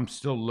with you. I'm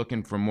still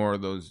looking for more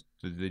of those,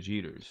 the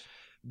Jeters.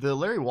 The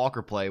Larry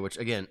Walker play, which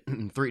again,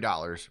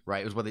 $3,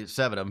 right? It was what they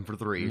 7 of them for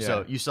 $3. Yeah.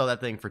 So you sell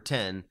that thing for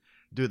 10.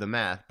 Do the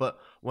math. But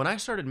when I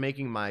started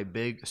making my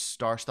big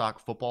Star Stock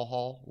football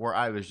haul, where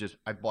I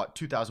bought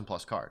 2,000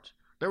 plus cards.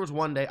 There was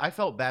one day I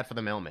felt bad for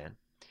the mailman.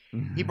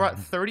 He brought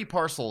 30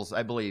 parcels,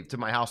 I believe, to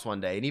my house one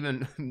day, and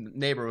even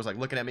neighbor was like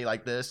looking at me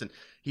like this, and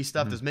he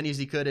stuffed as many as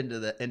he could into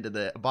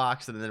the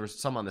box, and then there was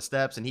some on the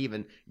steps, and he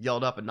even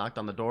yelled up and knocked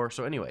on the door.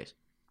 So, anyways,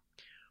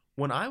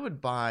 when I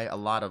would buy a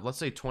lot of, let's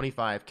say,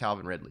 25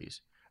 Calvin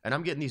Ridleys, and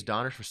I'm getting these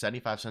Donners for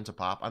 75 cents a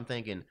pop, I'm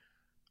thinking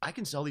I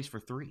can sell these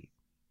for $3.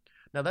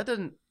 Now that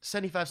doesn't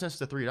 75 cents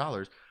to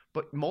 $3,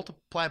 but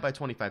multiply it by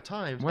 25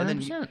 times, 100%. and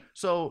then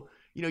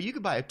you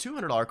could buy a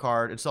 $200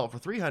 card and sell it for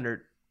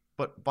 $300.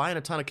 But buying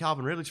a ton of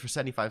Calvin Ridleys for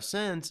 75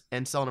 cents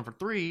and selling them for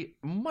 $3,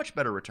 much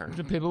better return.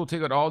 People will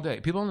take it all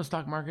day. People in the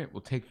stock market will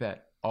take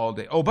that all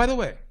day. Oh, by the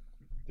way,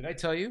 did I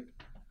tell you?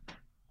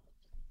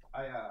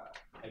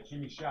 At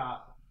Jimmy's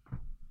shop,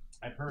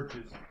 I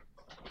purchased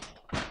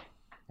a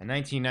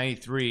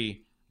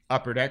 1993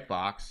 Upper Deck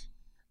box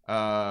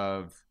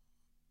of.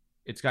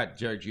 It's got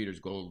Derek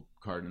Jeter's gold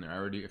card in there. I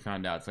already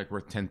found out it's like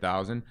worth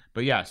 $10,000.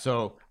 But yeah,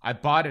 so I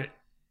bought it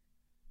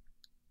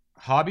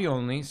hobby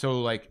only. So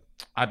like.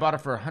 I bought it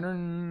for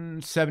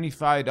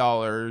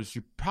 $175.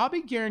 You're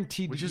probably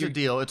guaranteed, which is a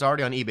deal. It's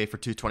already on eBay for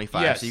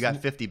 $225. Yes. So you got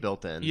 50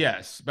 built in.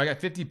 Yes, but I got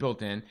 50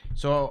 built in.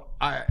 So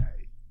I've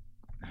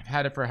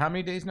had it for how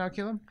many days now,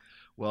 Caleb?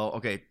 Well,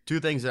 okay.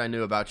 2 things that I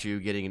knew about you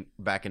getting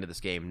back into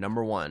this game.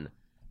 Number 1,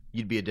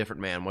 you'd be a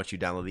different man once you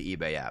download the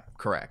eBay app.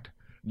 Correct.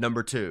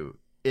 Number 2,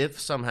 if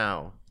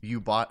somehow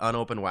you bought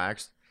unopened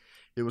wax,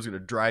 it was going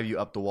to drive you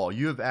up the wall.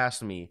 You have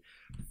asked me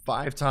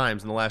 5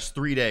 times in the last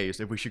 3 days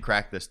if we should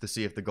crack this to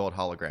see if the gold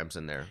hologram's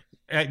in there.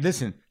 Hey,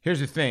 listen,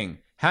 here's the thing.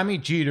 How many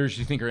Jeters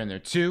do you think are in there?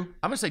 2?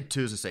 I'm going to say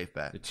 2 is a safe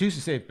bet. The 2's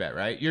a safe bet,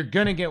 right? You're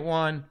going to get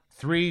 1.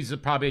 3's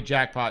probably a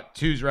jackpot.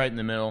 2's right in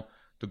the middle.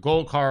 The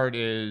gold card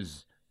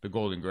is the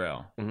Golden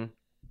Grail. Mm-hmm.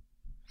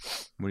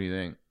 What do you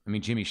think? I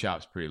mean, Jimmy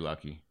Shop's pretty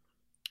lucky.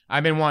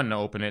 I've been wanting to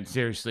open it.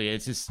 Seriously,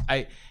 it's just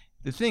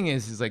the thing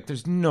is like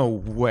there's no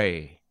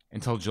way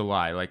until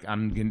July. Like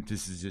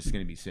this is just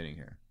going to be sitting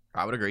here.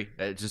 I would agree.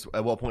 It's just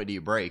at what point do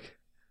you break?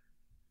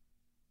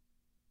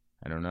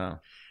 I don't know.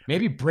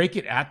 Maybe break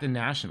it at the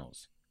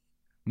Nationals.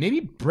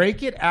 Maybe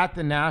break it at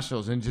the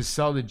Nationals and just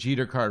sell the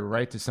Jeter card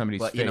right to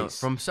somebody's face.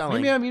 From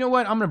selling. Maybe you know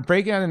what? I'm going to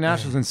break it at the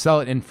Nationals and sell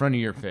it in front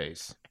of your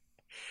face.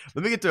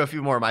 Let me get to a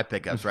few more of my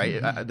pickups,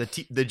 right?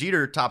 The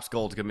Jeter Topps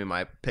Gold is going to be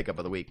my pickup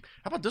of the week.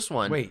 How about this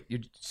one? Wait,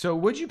 so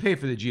what'd you pay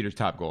for the Jeter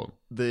Top Gold?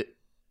 The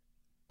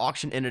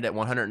auction ended at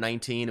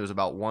 119. It was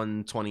about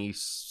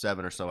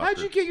 127 or so. How'd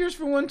you get yours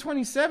for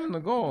 127? The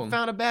gold.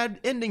 Found a bad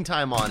ending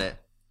time on it.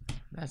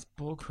 That's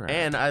bullcrap.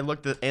 And I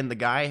looked at, and the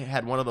guy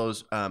had one of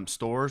those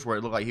stores where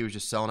it looked like he was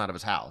just selling out of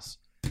his house.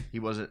 He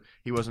wasn't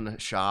a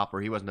shop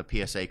or he wasn't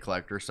a PSA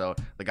collector. So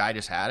the guy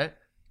just had it,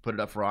 put it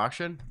up for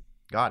auction,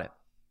 got it.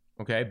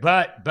 Okay,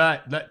 but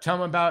tell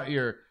him about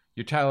your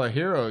Tyler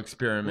Hero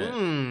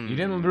experiment. You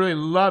didn't really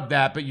love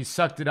that, but you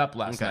sucked it up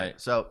last night.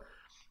 So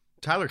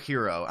Tyler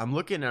Hero, I'm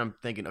looking and I'm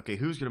thinking, okay,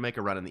 who's going to make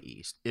a run in the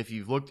East? If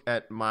you've looked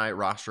at my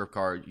roster of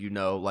cards, you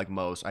know, like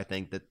most, I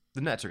think that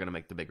the Nets are going to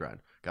make the big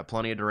run. Got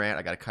plenty of Durant.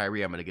 I got a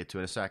Kyrie I'm going to get to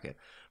in a second.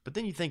 But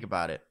then you think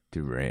about it.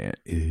 Durant.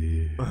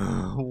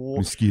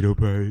 Mosquito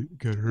bite.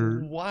 Got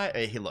hurt. Why?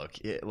 Hey, look,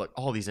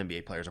 all these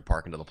NBA players are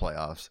parking to the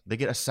playoffs. They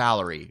get a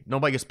salary.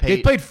 Nobody gets paid.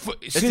 They played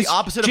it's the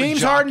opposite James of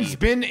a jockey. Harden's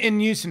been in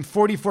use in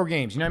 44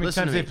 games. You know how many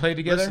times they played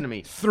together? Listen to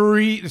me.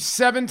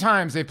 7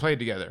 times they played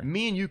together.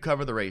 Me and you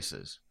cover the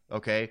races,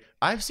 okay?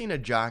 I've seen a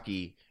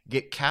jockey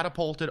get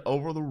catapulted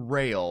over the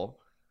rail,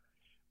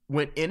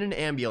 went in an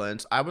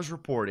ambulance. I was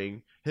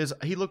reporting.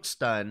 He looked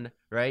stunned,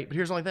 right? But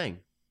here's the only thing.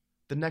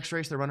 The next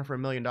race, they're running for $1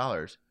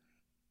 million.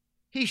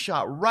 He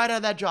shot right out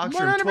of that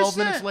jockster 12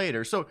 minutes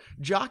later. So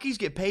jockeys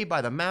get paid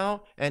by the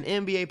mount, and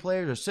NBA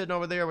players are sitting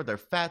over there with their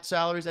fat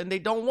salaries, and they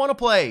don't want to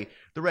play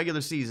the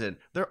regular season.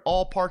 They're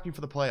all parking for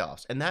the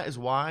playoffs, and that is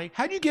why.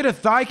 How do you get a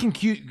thigh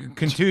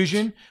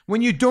contusion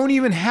when you don't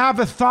even have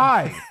a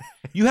thigh?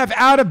 You have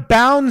out of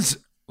bounds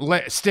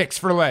sticks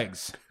for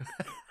legs.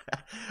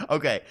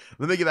 Okay,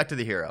 let me get back to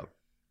the Hero.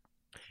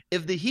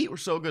 If the Heat were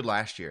so good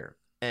last year,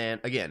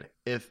 and again,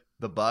 if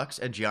the Bucks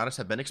and Giannis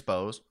have been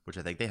exposed, which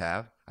I think they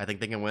have, I think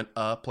they can win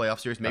a playoff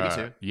series, maybe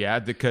 2. Yeah,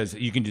 because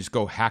you can just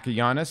go hack a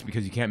Giannis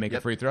because you can't make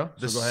a free throw.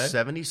 So the go ahead.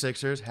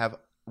 76ers have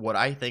what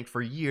I think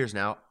for years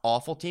now,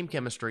 awful team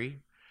chemistry,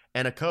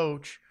 and a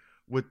coach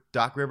with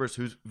Doc Rivers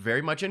who's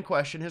very much in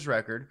question his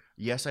record.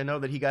 Yes, I know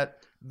that he got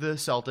the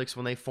Celtics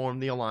when they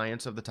formed the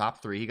alliance of the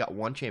top 3. He got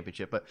 1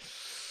 championship, but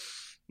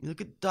you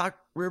look at Doc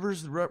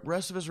Rivers, the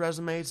rest of his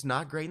resume, it's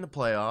not great in the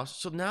playoffs.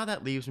 So now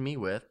that leaves me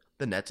with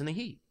the Nets and the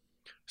Heat.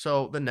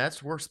 So the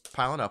Nets were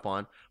piling up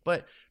on.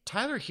 But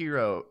Tyler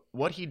Hero,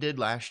 what he did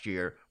last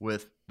year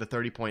with the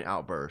 30-point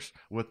outburst,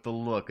 with the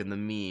look and the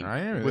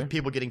meme, with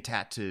people getting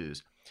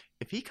tattoos,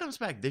 if he comes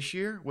back this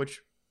year,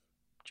 which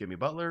Jimmy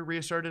Butler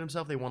reasserted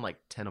himself, they won like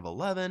 10 of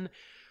 11.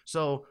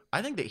 So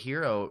I think that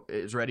Hero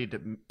is ready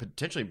to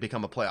potentially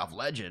become a playoff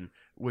legend,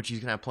 which he's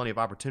going to have plenty of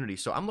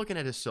opportunities. So I'm looking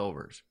at his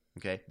silvers.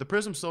 Okay, the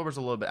Prism Silver's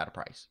a little bit out of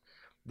price.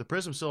 The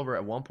Prism Silver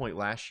at one point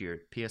last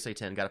year, PSA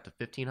 10 got up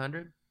to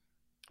 $1,500.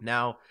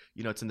 Now,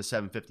 it's in the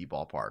 $750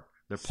 ballpark.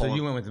 So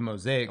you went with the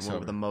Mosaic Silver. I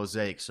went with the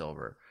Mosaic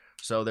Silver.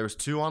 So there was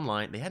 2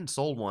 online. They hadn't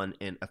sold one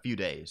in a few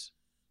days.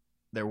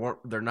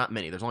 They're not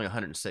many. There's only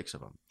 106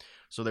 of them.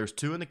 So there's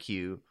 2 in the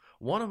queue.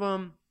 One of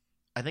them,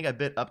 I think I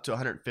bid up to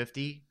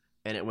 150,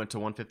 and it went to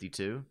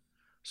 152.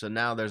 So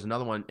now there's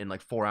another one in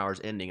like 4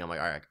 hours ending. I'm like,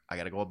 all right, I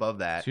got to go above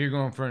that. So you're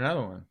going for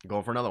another one.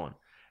 Going for another one.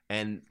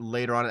 And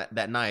later on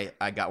that night,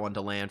 I got one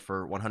to land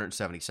for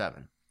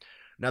 177.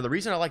 Now, the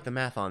reason I like the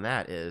math on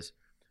that is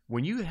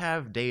when you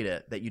have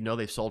data that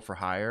they've sold for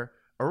higher,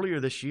 earlier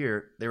this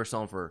year, they were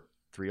selling for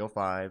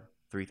 305,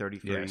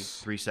 333,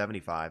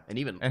 375, and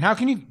even. And how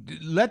can you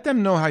let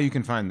them know how you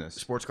can find this?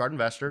 Sports Card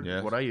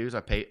Investor, what I use. I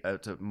pay,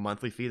 it's a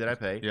monthly fee that I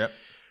pay. Yep.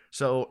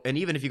 So, and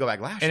even if you go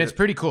back last year. And it's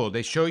pretty cool.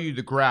 They show you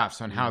the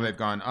graphs on how they've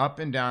gone up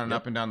and down and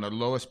up and down the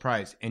lowest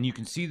price. And you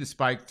can see the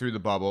spike through the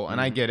bubble.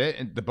 And I get it.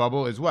 And the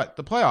bubble is what?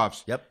 The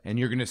playoffs. Yep. And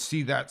you're going to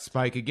see that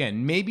spike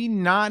again. Maybe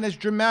not as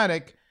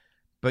dramatic,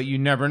 but you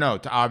never know.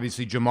 To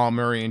obviously Jamal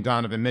Murray and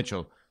Donovan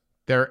Mitchell,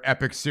 their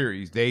epic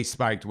series, they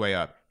spiked way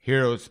up.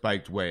 Hero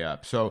spiked way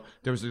up. So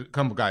there was a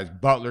couple guys.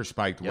 Butler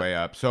spiked way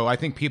up. So I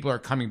think people are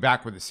coming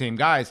back with the same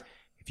guys.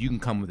 If you can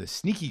come with a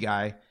sneaky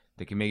guy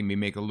that can maybe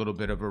make a little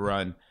bit of a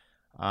run.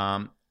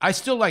 I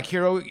still like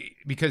Hero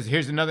because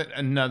here's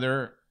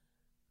another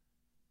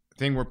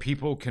thing where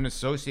people can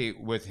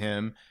associate with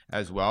him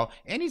as well.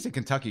 And he's a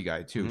Kentucky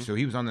guy too. So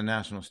he was on the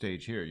national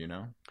stage here,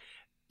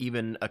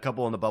 Even a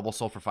couple in the bubble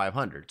sold for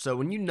 500. So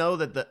when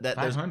that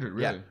there's 500,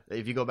 really? Yeah,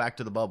 if you go back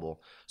to the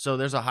bubble. So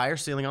there's a higher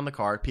ceiling on the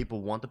card.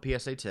 People want the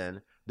PSA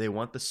 10. They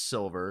want the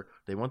silver.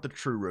 They want the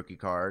true rookie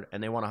card.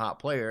 And they want a hot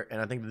player. And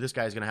I think that this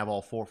guy's going to have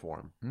all 4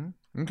 for him.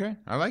 Okay.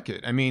 I like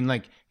it. I mean,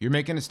 like, you're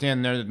making a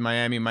stand there that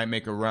Miami might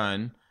make a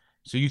run.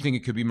 So you think it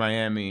could be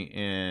Miami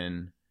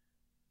in...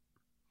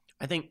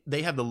 I think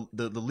they have the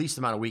least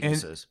amount of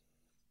weaknesses.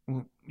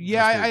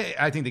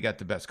 I think they got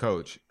the best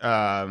coach.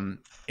 And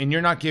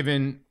you're not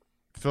giving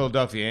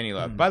Philadelphia any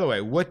love. By the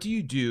way, what do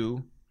you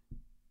do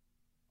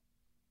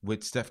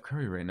with Steph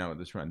Curry right now with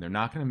this run? They're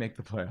not going to make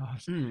the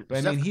playoffs.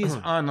 But I mean, he's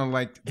on a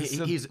like...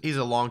 He's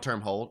a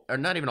long-term hold. Or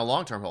not even a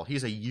long-term hold.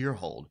 He's a year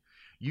hold.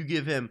 You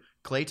give him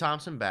Klay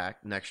Thompson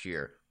back next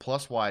year,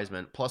 plus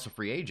Wiseman, plus a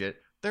free agent.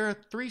 They're a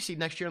 3 seed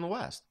next year in the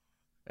West.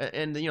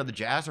 And the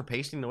Jazz are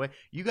pacing the way.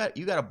 You got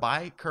to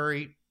buy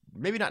Curry,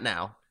 maybe not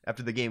now,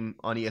 after the game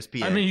on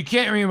ESPN. I mean, you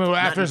can't remember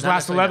after his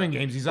last 11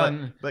 games. He's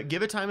on... But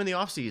give it time in the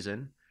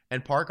offseason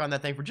and park on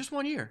that thing for just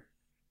 1 year.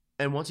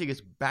 And once he gets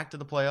back to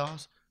the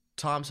playoffs,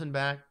 Thompson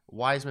back,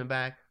 Wiseman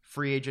back,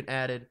 free agent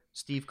added,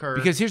 Steve Kerr.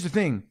 Because here's the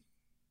thing.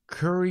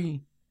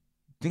 Curry,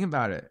 think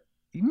about it.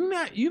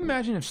 You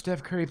imagine if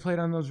Steph Curry played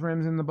on those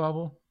rims in the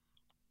bubble?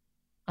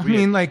 I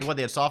mean, like... What,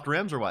 they had soft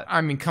rims or what?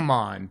 I mean, come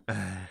on.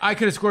 I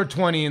could have scored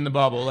 20 in the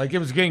bubble. Like, it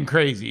was getting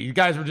crazy. You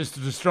guys were just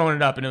throwing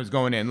it up and it was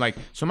going in. Like,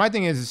 so my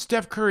thing is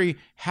Steph Curry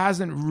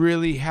hasn't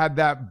really had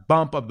that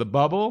bump of the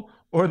bubble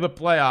or the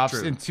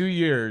playoffs in 2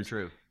 years.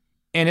 True.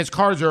 And his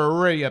cards are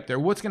already up there.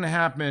 What's going to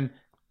happen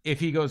if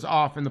he goes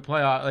off in the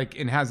playoff, like,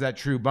 and has that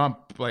true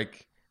bump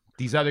like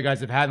these other guys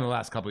have had in the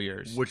last couple of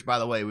years? Which, by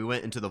the way, we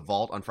went into the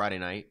vault on Friday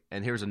night,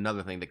 and here's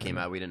another thing that came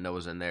out we didn't know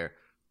was in there.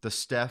 The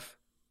Steph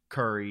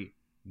Curry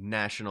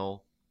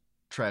National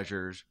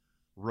Treasures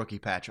rookie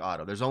patch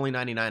auto. There's only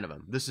 99 of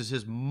them. This is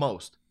his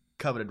most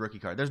coveted rookie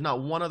card. There's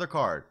not one other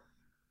card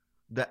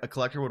that a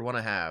collector would want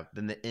to have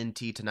than the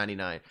NT to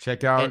 99.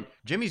 Check out. And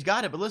Jimmy's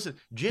got it, but listen,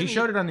 Jimmy... He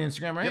showed it on the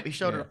Instagram, right? Yep, he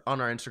showed it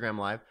on our Instagram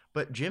Live,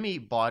 but Jimmy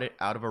bought it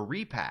out of a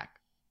repack.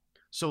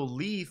 So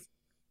Leaf,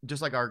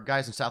 just like our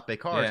guys in South Bay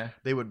Cards,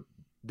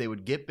 they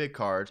would get big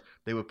cards,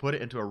 they would put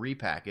it into a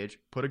repackage,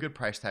 put a good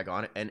price tag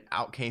on it, and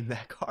out came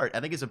that card. I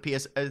think it's a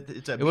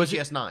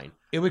BGS 9.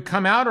 It would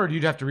come out, or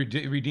you'd have to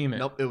redeem it?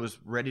 Nope, it was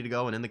ready to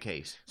go and in the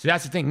case. So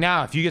that's the thing.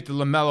 Now, if you get the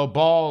LaMelo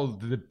Ball,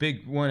 the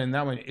big one, and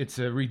that one, it's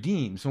a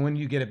redeem. So when do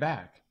you get it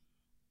back?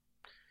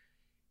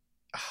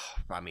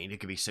 I mean, it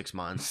could be 6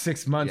 months.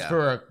 6 months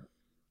for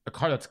a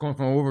card that's going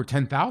from over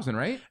 10,000,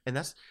 right? And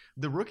that's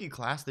the rookie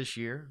class this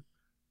year.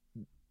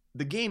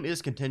 The game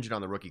is contingent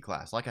on the rookie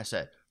class. Like I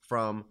said,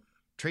 from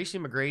Tracy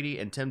McGrady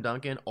and Tim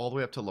Duncan all the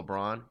way up to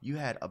LeBron, you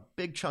had a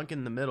big chunk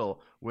in the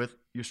middle with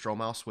your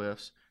Stromile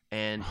Swifts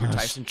and your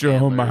Tyson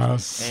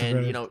Chandlers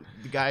and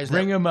the guys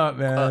bring him up,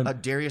 man.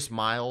 Darius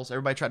Miles.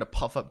 Everybody tried to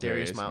puff up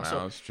Darius Miles.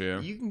 So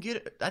true. You can get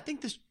it. I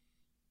think this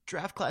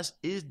draft class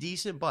is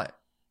decent, but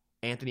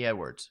Anthony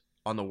Edwards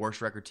on the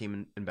worst record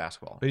team in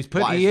basketball.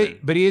 But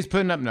he is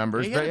putting up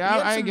numbers. He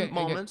had some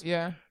moments.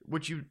 Yeah.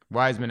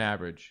 Wiseman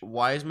average.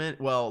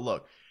 Well,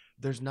 look,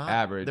 there's not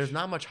average. There's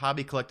not much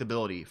hobby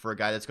collectability for a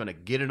guy that's going to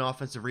get an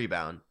offensive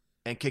rebound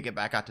and kick it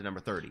back out to number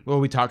 30. Well,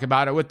 we talk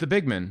about it with the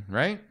big men,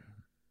 right?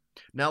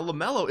 Now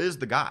LaMelo is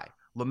the guy.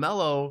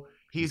 LaMelo,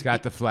 he's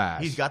got the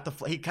flash.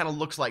 He kind of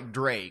looks like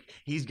Drake.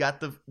 He's got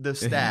the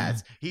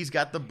stats. He's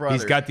got the brother.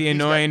 He's got the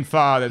annoying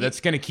father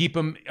that's going to keep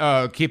him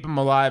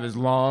alive as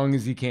long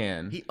as he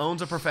can. He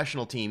owns a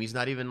professional team. He's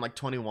not even like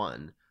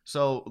 21.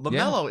 So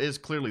LaMelo is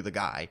clearly the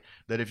guy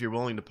that if you're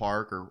willing to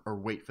park or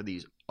wait for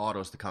these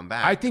autos to come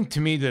back. I think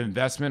to me the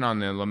investment on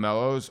the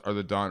LaMelos are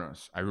the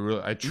Donos.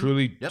 I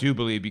truly do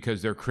believe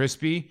because they're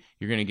crispy.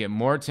 You're going to get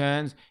more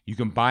 10s. You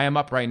can buy them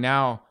up right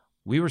now.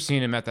 We were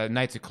seeing him at the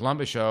Knights of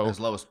Columbus show. As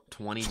low as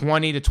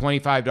 $20 to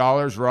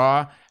 $25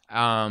 raw.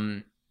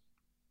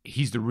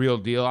 He's the real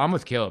deal. I'm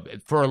with Caleb.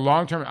 For a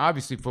long term,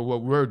 obviously for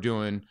what we're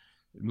doing,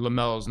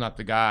 LaMelo's not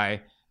the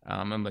guy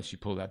unless you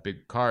pull that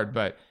big card.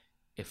 But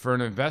if for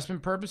an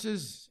investment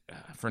purposes,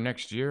 for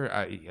next year,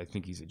 I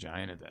think he's a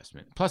giant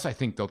investment. Plus, I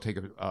think they'll take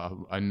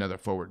another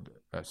forward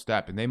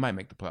step, and they might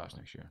make the playoffs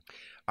next year.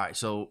 All right,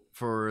 so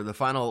for the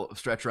final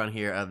stretch run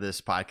here of this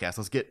podcast,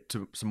 let's get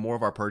to some more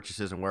of our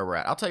purchases and where we're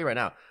at. I'll tell you right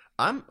now,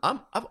 I've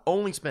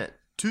only spent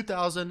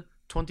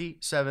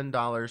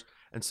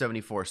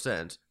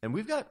 $2,027.74, and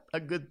we've got a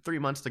good 3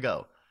 months to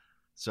go.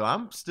 So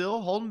I'm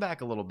still holding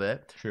back a little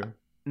bit. Sure.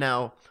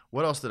 Now,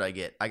 what else did I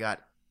get? I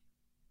got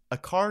a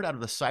card out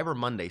of the Cyber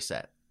Monday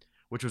set,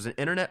 which was an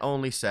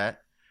internet-only set,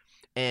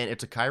 and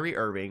it's a Kyrie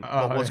Irving.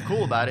 But what's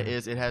cool about it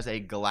is it has a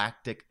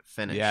galactic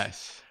finish.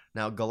 Yes.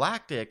 Now,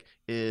 galactic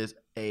is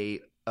a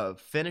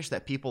finish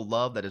that people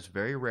love that is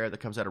very rare that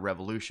comes out of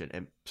Revolution,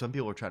 and some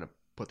people are trying to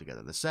put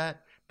together the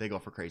set. They go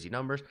for crazy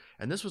numbers,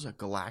 and this was a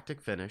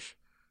galactic finish.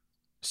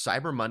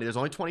 Cyber Monday. There's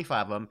only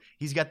 25 of them.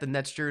 He's got the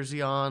Nets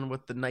jersey on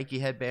with the Nike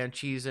headband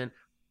cheesing.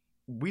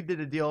 We did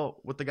a deal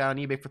with the guy on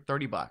eBay for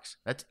 $30.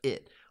 That's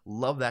it.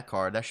 Love that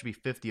card. That should be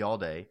 $50 all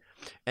day.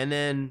 And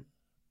then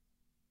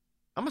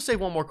I'm gonna say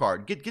one more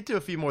card. Get to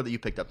a few more that you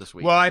picked up this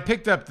week. Well, I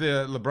picked up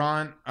the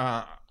LeBron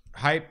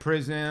Hype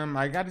Prism.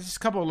 I got just a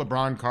couple of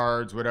LeBron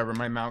cards, whatever.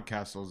 My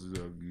Mountcastle's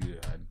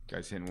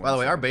guys hitting one. By the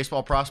way, our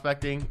baseball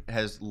prospecting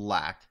has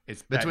lacked.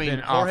 It's between been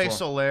Jorge awful.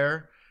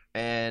 Soler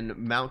and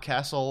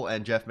Mountcastle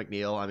and Jeff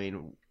McNeil. I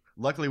mean,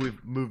 luckily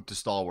we've moved to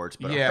stalwarts,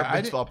 but our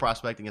baseball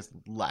prospecting has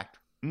lacked.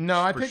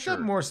 No, I picked up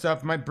more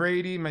stuff. My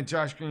Brady, my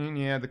Josh Green,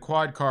 the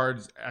quad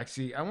cards.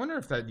 Actually, I wonder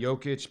if that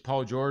Jokic,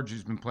 Paul George,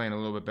 who's been playing a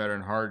little bit better,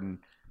 and Harden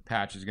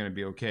patch is going to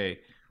be okay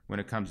when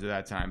it comes to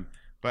that time.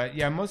 But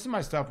yeah, most of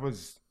my stuff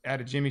was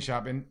at a Jimmy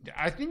shop, and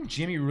I think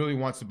Jimmy really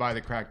wants to buy the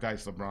cracked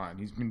ice LeBron.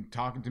 He's been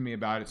talking to me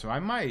about it, so I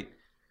might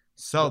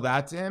sell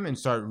that to him and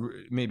start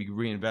maybe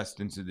reinvest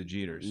into the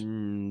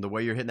Jeters. The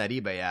way you're hitting that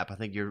eBay app, I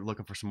think you're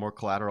looking for some more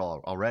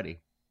collateral already.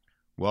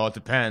 Well, it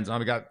depends.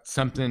 I got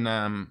something.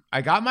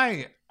 I got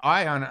my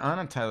eye on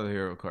a Tyler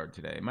Hero card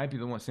today. It might be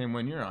the same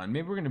one you're on.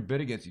 Maybe we're going to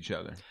bid against each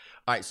other.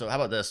 All right, so how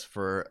about this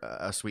for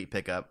a sweet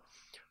pickup?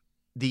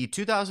 The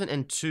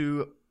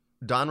 2002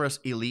 Donruss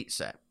Elite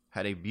set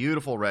had a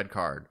beautiful red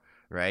card,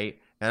 right?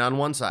 And on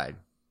one side,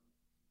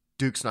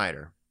 Duke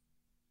Snyder,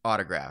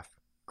 autograph,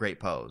 great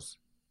pose.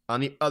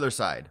 On the other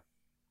side,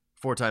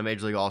 four-time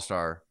Major League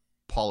All-Star,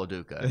 Paul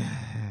Aduka.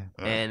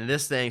 And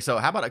this thing, so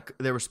how about,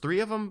 there was 3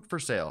 of them for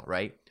sale,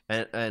 right?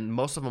 And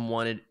most of them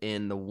wanted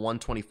in the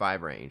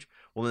 125 range.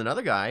 Well,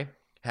 another guy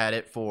had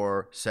it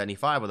for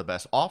 75 with the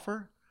best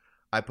offer.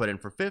 I put in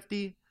for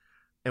 50,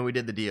 and we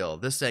did the deal.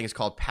 This thing is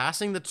called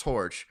Passing the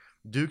Torch,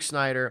 Duke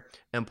Snyder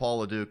and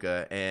Paul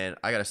Aduka. And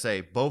I got to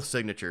say, both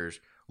signatures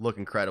look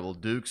incredible.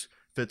 Duke's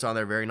fits on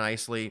there very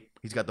nicely.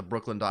 He's got the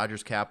Brooklyn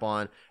Dodgers cap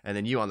on. And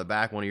then you on the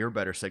back, one of your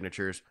better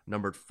signatures,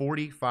 numbered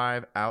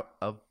 45 out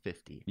of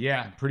 50.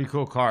 Yeah, pretty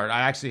cool card. I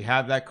actually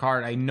have that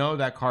card. I know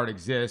that card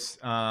exists.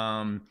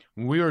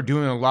 We were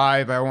doing a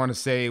live, I want to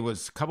say it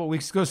was a couple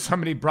weeks ago.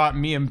 Somebody brought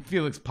me and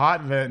Felix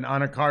Potvin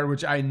on a card,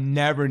 which I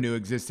never knew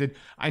existed.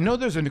 I know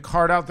there's a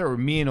card out there with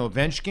me and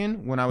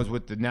Ovechkin when I was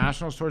with the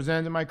Nationals towards the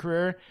end of my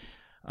career.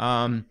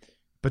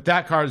 But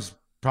that card's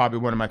probably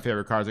one of my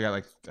favorite cards.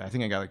 I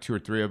think I got 2 or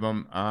 3 of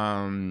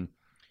them.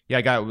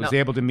 Was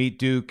able to meet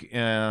Duke,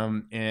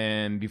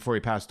 and before he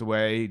passed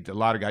away, a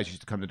lot of guys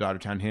used to come to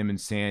Dodgertown. Him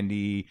and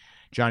Sandy,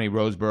 Johnny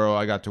Roseboro.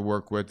 I got to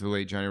work with the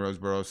late Johnny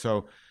Roseboro.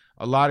 So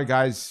a lot of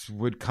guys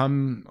would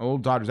come,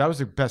 old Dodgers. That was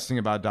the best thing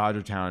about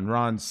Dodgertown.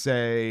 Ron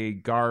Say,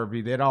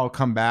 Garvey, they'd all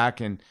come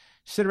back and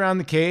sit around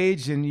the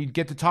cage, and you'd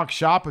get to talk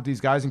shop with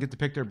these guys and get to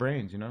pick their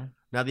brains,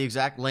 Now, the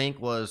exact link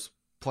was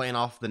playing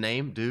off the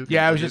name Duke.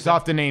 Yeah, it was just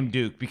off the name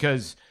Duke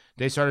because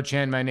they started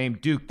chanting my name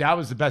Duke. That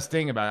was the best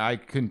thing about it. I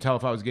couldn't tell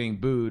if I was getting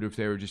booed or if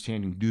they were just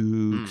chanting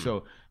Duke. So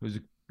it was,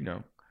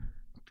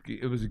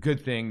 it was a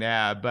good thing to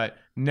have, but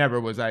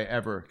never was I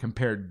ever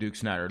compared to Duke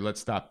Snyder.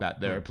 Let's stop that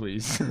there,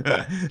 please. All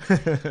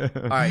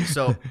right,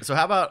 so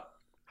how about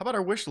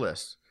our wish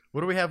list?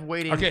 What do we have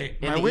waiting in the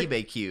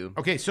eBay queue?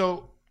 Okay,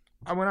 so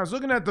when I was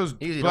looking at those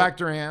Black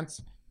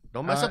Durants,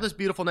 don't mess up this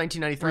beautiful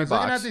 1993 box.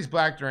 Looking at these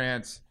Black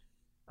Durants,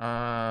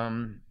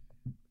 I'm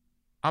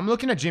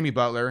looking at Jimmy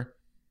Butler.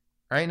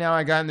 Right now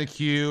I got in the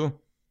queue.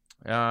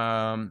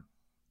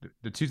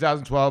 the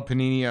 2012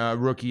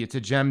 Panini rookie. It's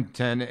a Gem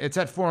 10. It's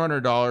at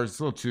 $400. It's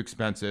a little too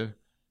expensive.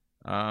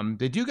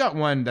 They do got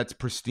one that's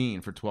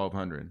pristine for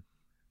 $1,200.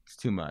 It's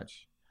too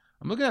much.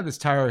 I'm looking at this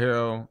Tire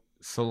Hero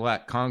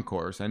Select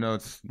Concourse. I know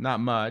it's not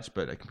much,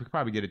 but I could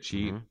probably get it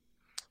cheap.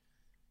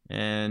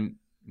 And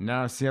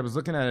now, see, I was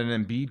looking at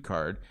an Embiid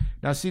card.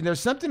 Now, see, there's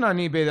something on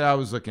eBay that I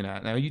was looking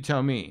at. Now, you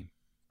tell me.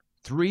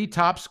 3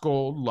 Topps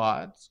Gold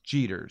lots,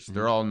 Jeters.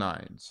 They're all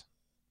 9s.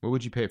 What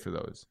would you pay for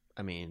those?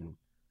 I mean,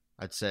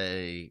 I'd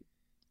say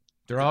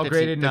they're all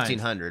graded 9s.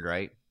 1,500,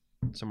 right?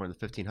 Somewhere in the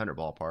 1,500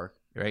 ballpark.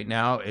 Right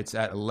now, it's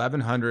at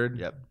 1,100.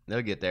 Yep,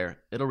 they'll get there.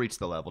 It'll reach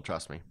the level,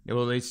 trust me. It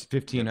will reach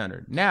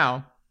 1,500.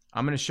 Now,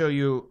 I'm going to show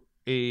you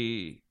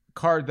a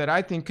card that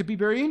I think could be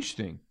very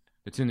interesting.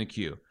 It's in the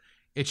queue.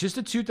 It's just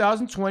a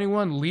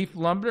 2021 Leaf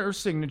Lumber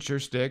Signature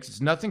Sticks.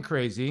 It's nothing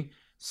crazy.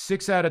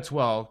 6 out of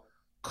 12.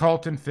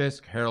 Carlton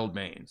Fisk, Harold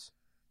Baines.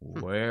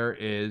 Where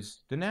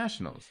is the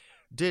Nationals?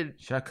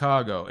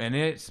 Chicago. And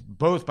it's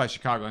both by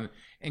Chicago.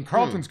 And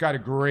Carlton's got a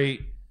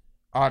great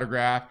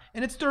autograph.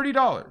 And it's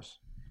 $30.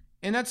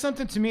 And that's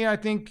something to me, I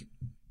think,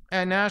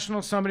 at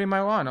Nationals, somebody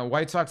might want. A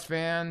White Sox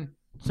fan,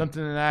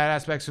 something in that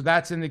aspect. So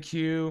that's in the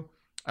queue.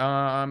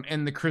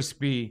 And the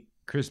crispy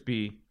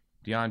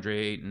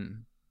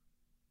DeAndre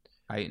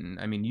Ayton.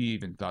 I mean, you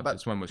even thought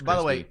this one was crispy. By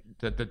the way,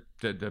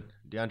 the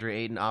DeAndre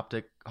Ayton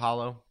optic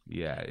hollow.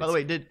 Yeah. By the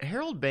way, did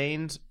Harold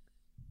Baines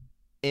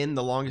in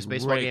the longest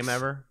baseball game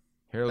ever?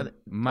 Harold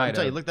might have. I'll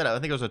tell you, look that up. I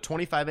think it was a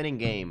 25-inning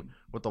game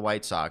with the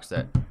White Sox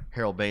that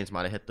Harold Baines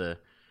might have hit the.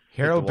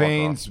 Harold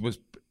Baines was.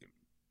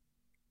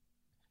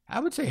 I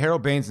would say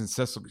Harold Baines and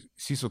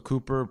Cecil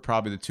Cooper,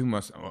 probably the 2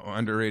 most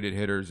underrated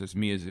hitters as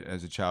me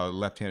as a child,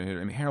 left-handed hitter.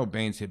 I mean, Harold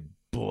Baines hit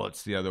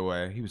bullets the other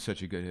way. He was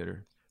such a good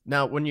hitter.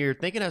 Now, when you're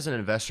thinking as an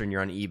investor and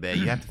you're on eBay,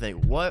 you have to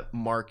think what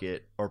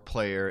market or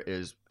player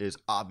is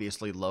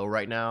obviously low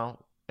right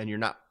now, and you're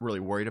not really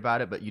worried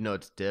about it, but you know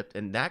it's dipped.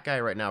 And that guy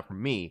right now for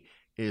me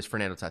is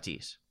Fernando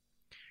Tatis,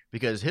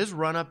 because his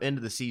run up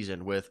into the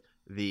season with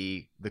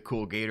the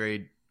cool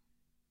Gatorade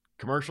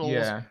commercials.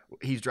 Yeah.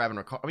 He's driving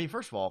a car. I mean,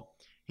 first of all,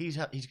 he's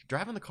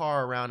driving the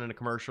car around in a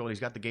commercial, and he's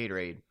got the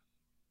Gatorade.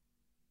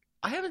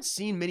 I haven't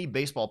seen many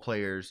baseball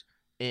players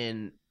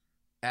in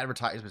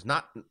advertisements,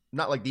 not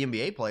like the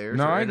NBA players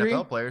or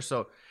NFL players.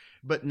 So,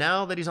 but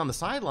now that he's on the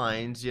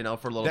sidelines,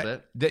 for a little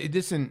bit.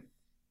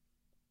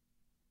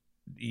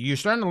 You're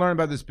starting to learn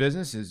about this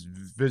business is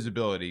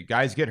visibility.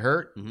 Guys get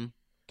hurt,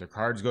 their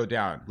cards go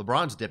down.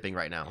 LeBron's dipping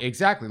right now.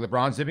 Exactly.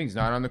 LeBron's dipping. He's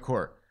not on the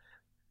court.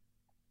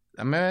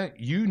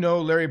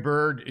 Larry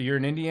Bird. You're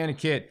an Indiana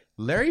kid.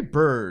 Larry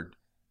Bird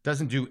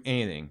doesn't do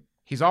anything.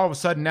 He's all of a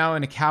sudden now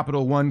in a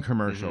Capital One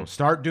commercial.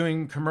 Start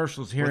doing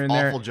commercials here with and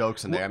there. Awful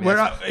jokes in there. I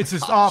mean, it's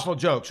just awful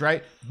jokes,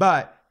 right?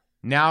 But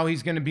now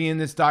he's going to be in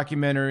this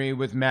documentary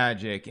with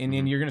Magic, and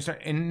then you're going to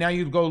start. And now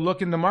you go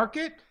look in the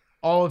market.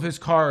 All of his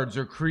cards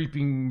are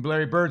creeping.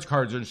 Larry Bird's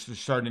cards are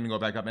starting to go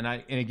back up, and I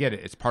get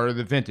it. It's part of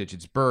the vintage.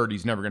 It's Bird.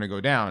 He's never going to go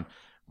down,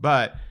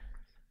 but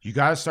you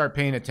got to start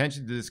paying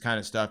attention to this kind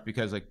of stuff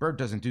because Bird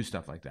doesn't do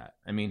stuff like that.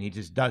 I mean, he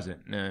just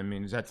doesn't. I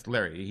mean, that's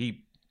Larry.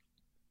 He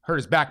hurt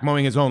his back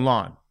mowing his own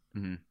lawn.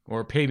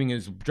 Or paving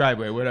his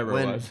driveway, whatever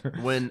it was.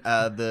 When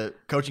the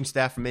coaching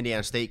staff from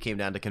Indiana State came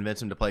down to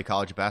convince him to play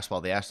college basketball,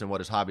 they asked him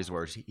what his hobbies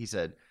were. He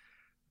said,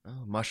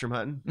 mushroom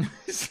hunting.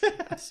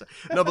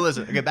 No, but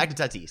listen, okay, back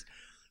to Tatis.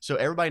 So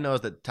everybody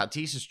knows that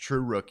Tatis'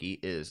 true rookie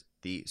is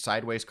the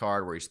sideways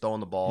card where he's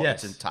throwing the ball.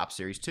 Yes. It's in Top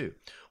Series 2.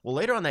 Well,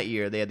 later on that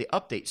year, they had the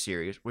Update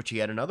Series, which he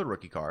had another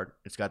rookie card.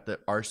 It's got the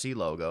RC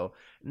logo.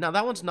 Now,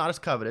 that one's not as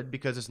coveted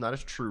because it's not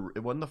as true. It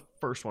wasn't the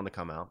first one to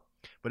come out.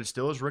 But it's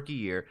still his rookie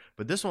year.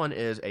 But this one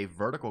is a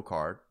vertical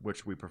card,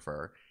 which we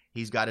prefer.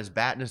 He's got his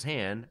bat in his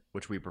hand,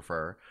 which we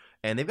prefer.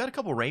 And they've got a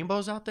couple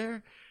rainbows out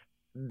there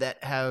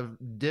that have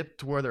dipped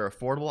to where they're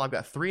affordable. I've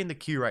got 3 in the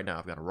queue right now.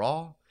 I've got a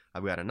Raw,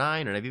 I've got a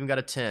 9, and I've even got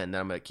a 10 that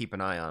I'm going to keep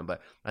an eye on.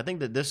 But I think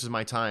that this is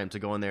my time to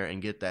go in there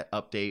and get that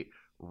Update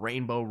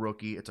Rainbow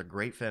rookie. It's a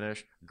great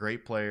finish,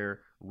 great player,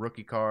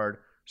 rookie card,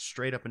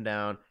 straight up and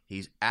down.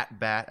 He's at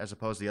bat as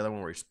opposed to the other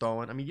one where he's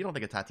throwing. I mean, you don't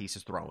think a Tatis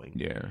is throwing.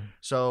 Yeah.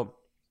 So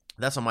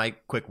that's on my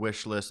quick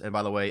wish list. And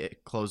by the way,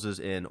 it closes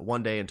in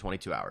 1 day and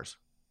 22 hours.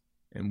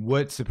 And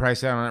what's the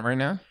price out on it right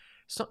now?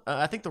 So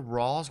I think the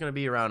Raw is going to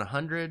be around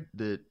 100.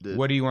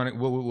 What do you want?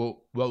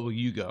 What will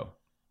you go?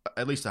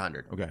 At least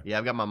 100. Okay. Yeah,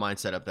 I've got my mind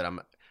set up that I'm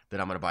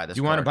going to buy this.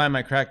 Do you want to buy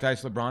my cracked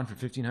ice LeBron for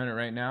 $1,500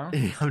 right now?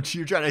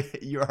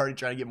 You're already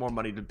trying to get more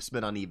money to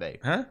spend on eBay.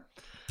 Huh?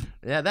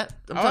 Yeah,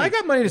 I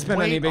got money to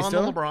spend on eBay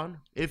still. On LeBron,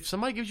 if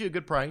somebody gives you a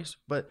good price,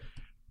 but.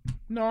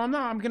 No, I'm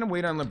not. I'm going to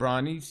wait on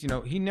LeBron. He's,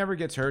 he never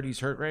gets hurt. He's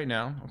hurt right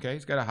now. Okay.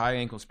 He's got a high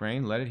ankle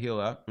sprain. Let it heal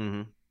up.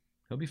 Mm-hmm.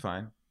 He'll be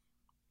fine.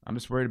 I'm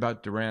just worried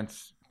about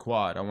Durant's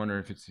quad. I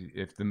wonder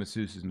if the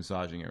masseuse is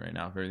massaging it right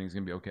now, if everything's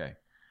going to be okay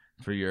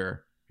for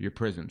your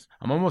prisms.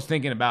 I'm almost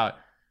thinking about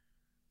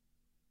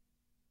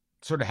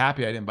sort of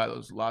happy I didn't buy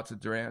those lots of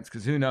Durant's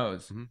because who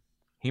knows? Mm-hmm.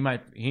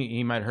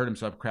 He might hurt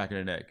himself cracking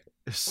an egg.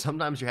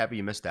 Sometimes you're happy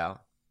you missed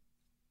out.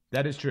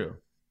 That is true.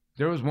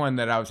 There was one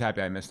that I was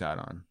happy I missed out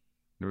on.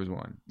 There was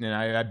one. And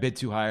I bid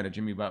too high on a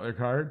Jimmy Butler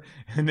card.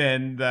 And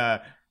then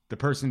the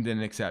person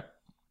didn't accept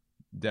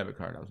debit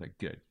card. I was like,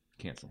 good,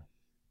 cancel.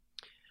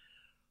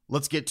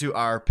 Let's get to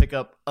our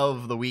pickup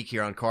of the week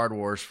here on Card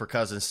Wars for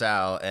Cousin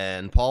Sal.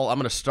 And Paul, I'm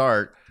going to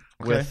start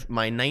with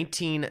my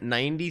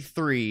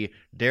 1993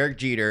 Derek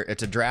Jeter.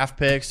 It's a draft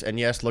picks, and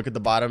yes, look at the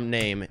bottom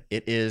name.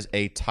 It is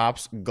a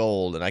Topps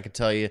Gold, and I can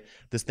tell you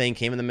this thing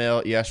came in the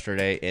mail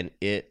yesterday, and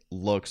it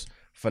looks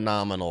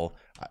phenomenal.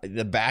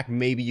 The back,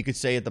 maybe you could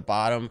say at the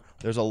bottom,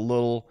 there's a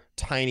little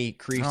tiny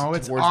crease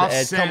towards the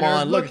edge. Come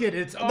on, look at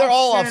it. They're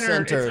all off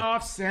center. It's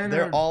off center.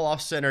 They're all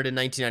off centered in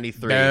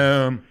 1993.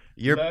 Boom.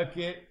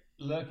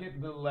 Look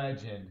at the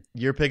legend.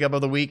 Your pickup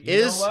of the week you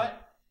is know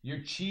what? You're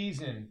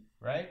cheesing,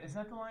 right? Is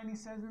that the line he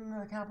says in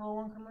the Capital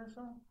One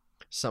commercial?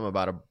 Some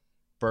about a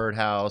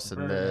birdhouse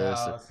and this.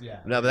 Yeah.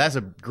 No, but that's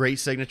a great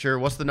signature.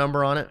 What's the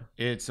number on it?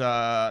 It's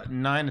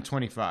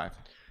 9/25.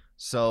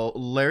 So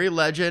Larry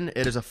Legend,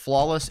 it is a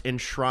flawless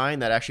enshrine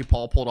that actually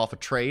Paul pulled off a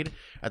trade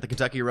at the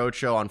Kentucky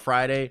Roadshow on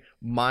Friday.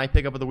 My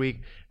pickup of the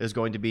week is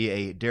going to be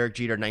a Derek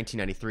Jeter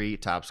 1993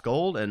 Topps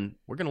Gold, and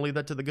we're going to leave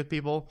that to the good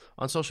people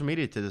on social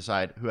media to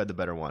decide who had the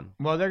better one.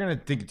 Well, they're going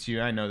to think it's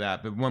you. I know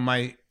that. But when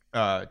my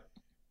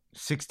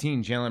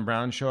 16 Jaylen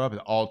Brown show up at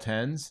all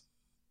 10s,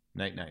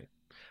 night.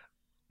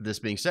 This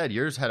being said,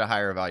 yours had a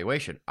higher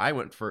evaluation. I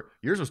went for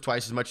yours was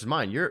twice as much as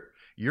mine.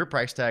 Your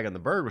price tag on the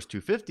bird was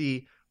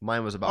 $250.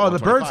 Mine was about the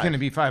bird's going to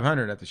be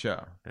 $500 at the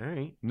show. All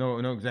right. No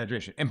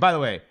exaggeration. And by the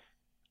way,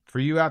 for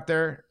you out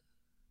there,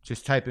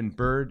 just type in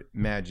Bird,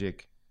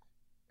 Magic,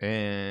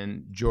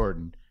 and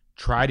Jordan.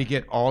 Try to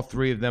get all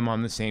three of them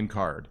on the same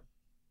card.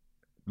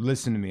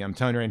 Listen to me. I'm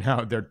telling you right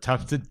now, they're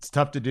tough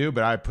to do,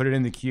 but I put it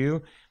in the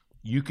queue.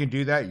 You can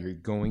do that. You're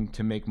going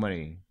to make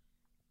money.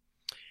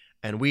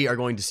 And we are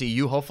going to see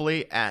you,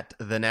 hopefully, at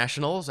the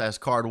Nationals as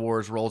Card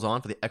Wars rolls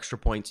on for the Extra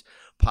Points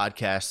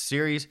podcast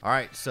series. All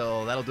right,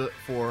 so that'll do it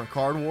for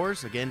Card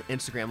Wars. Again,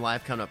 Instagram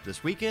Live coming up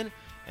this weekend.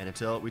 And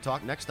until we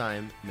talk next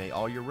time, may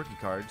all your rookie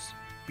cards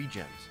be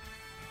gems.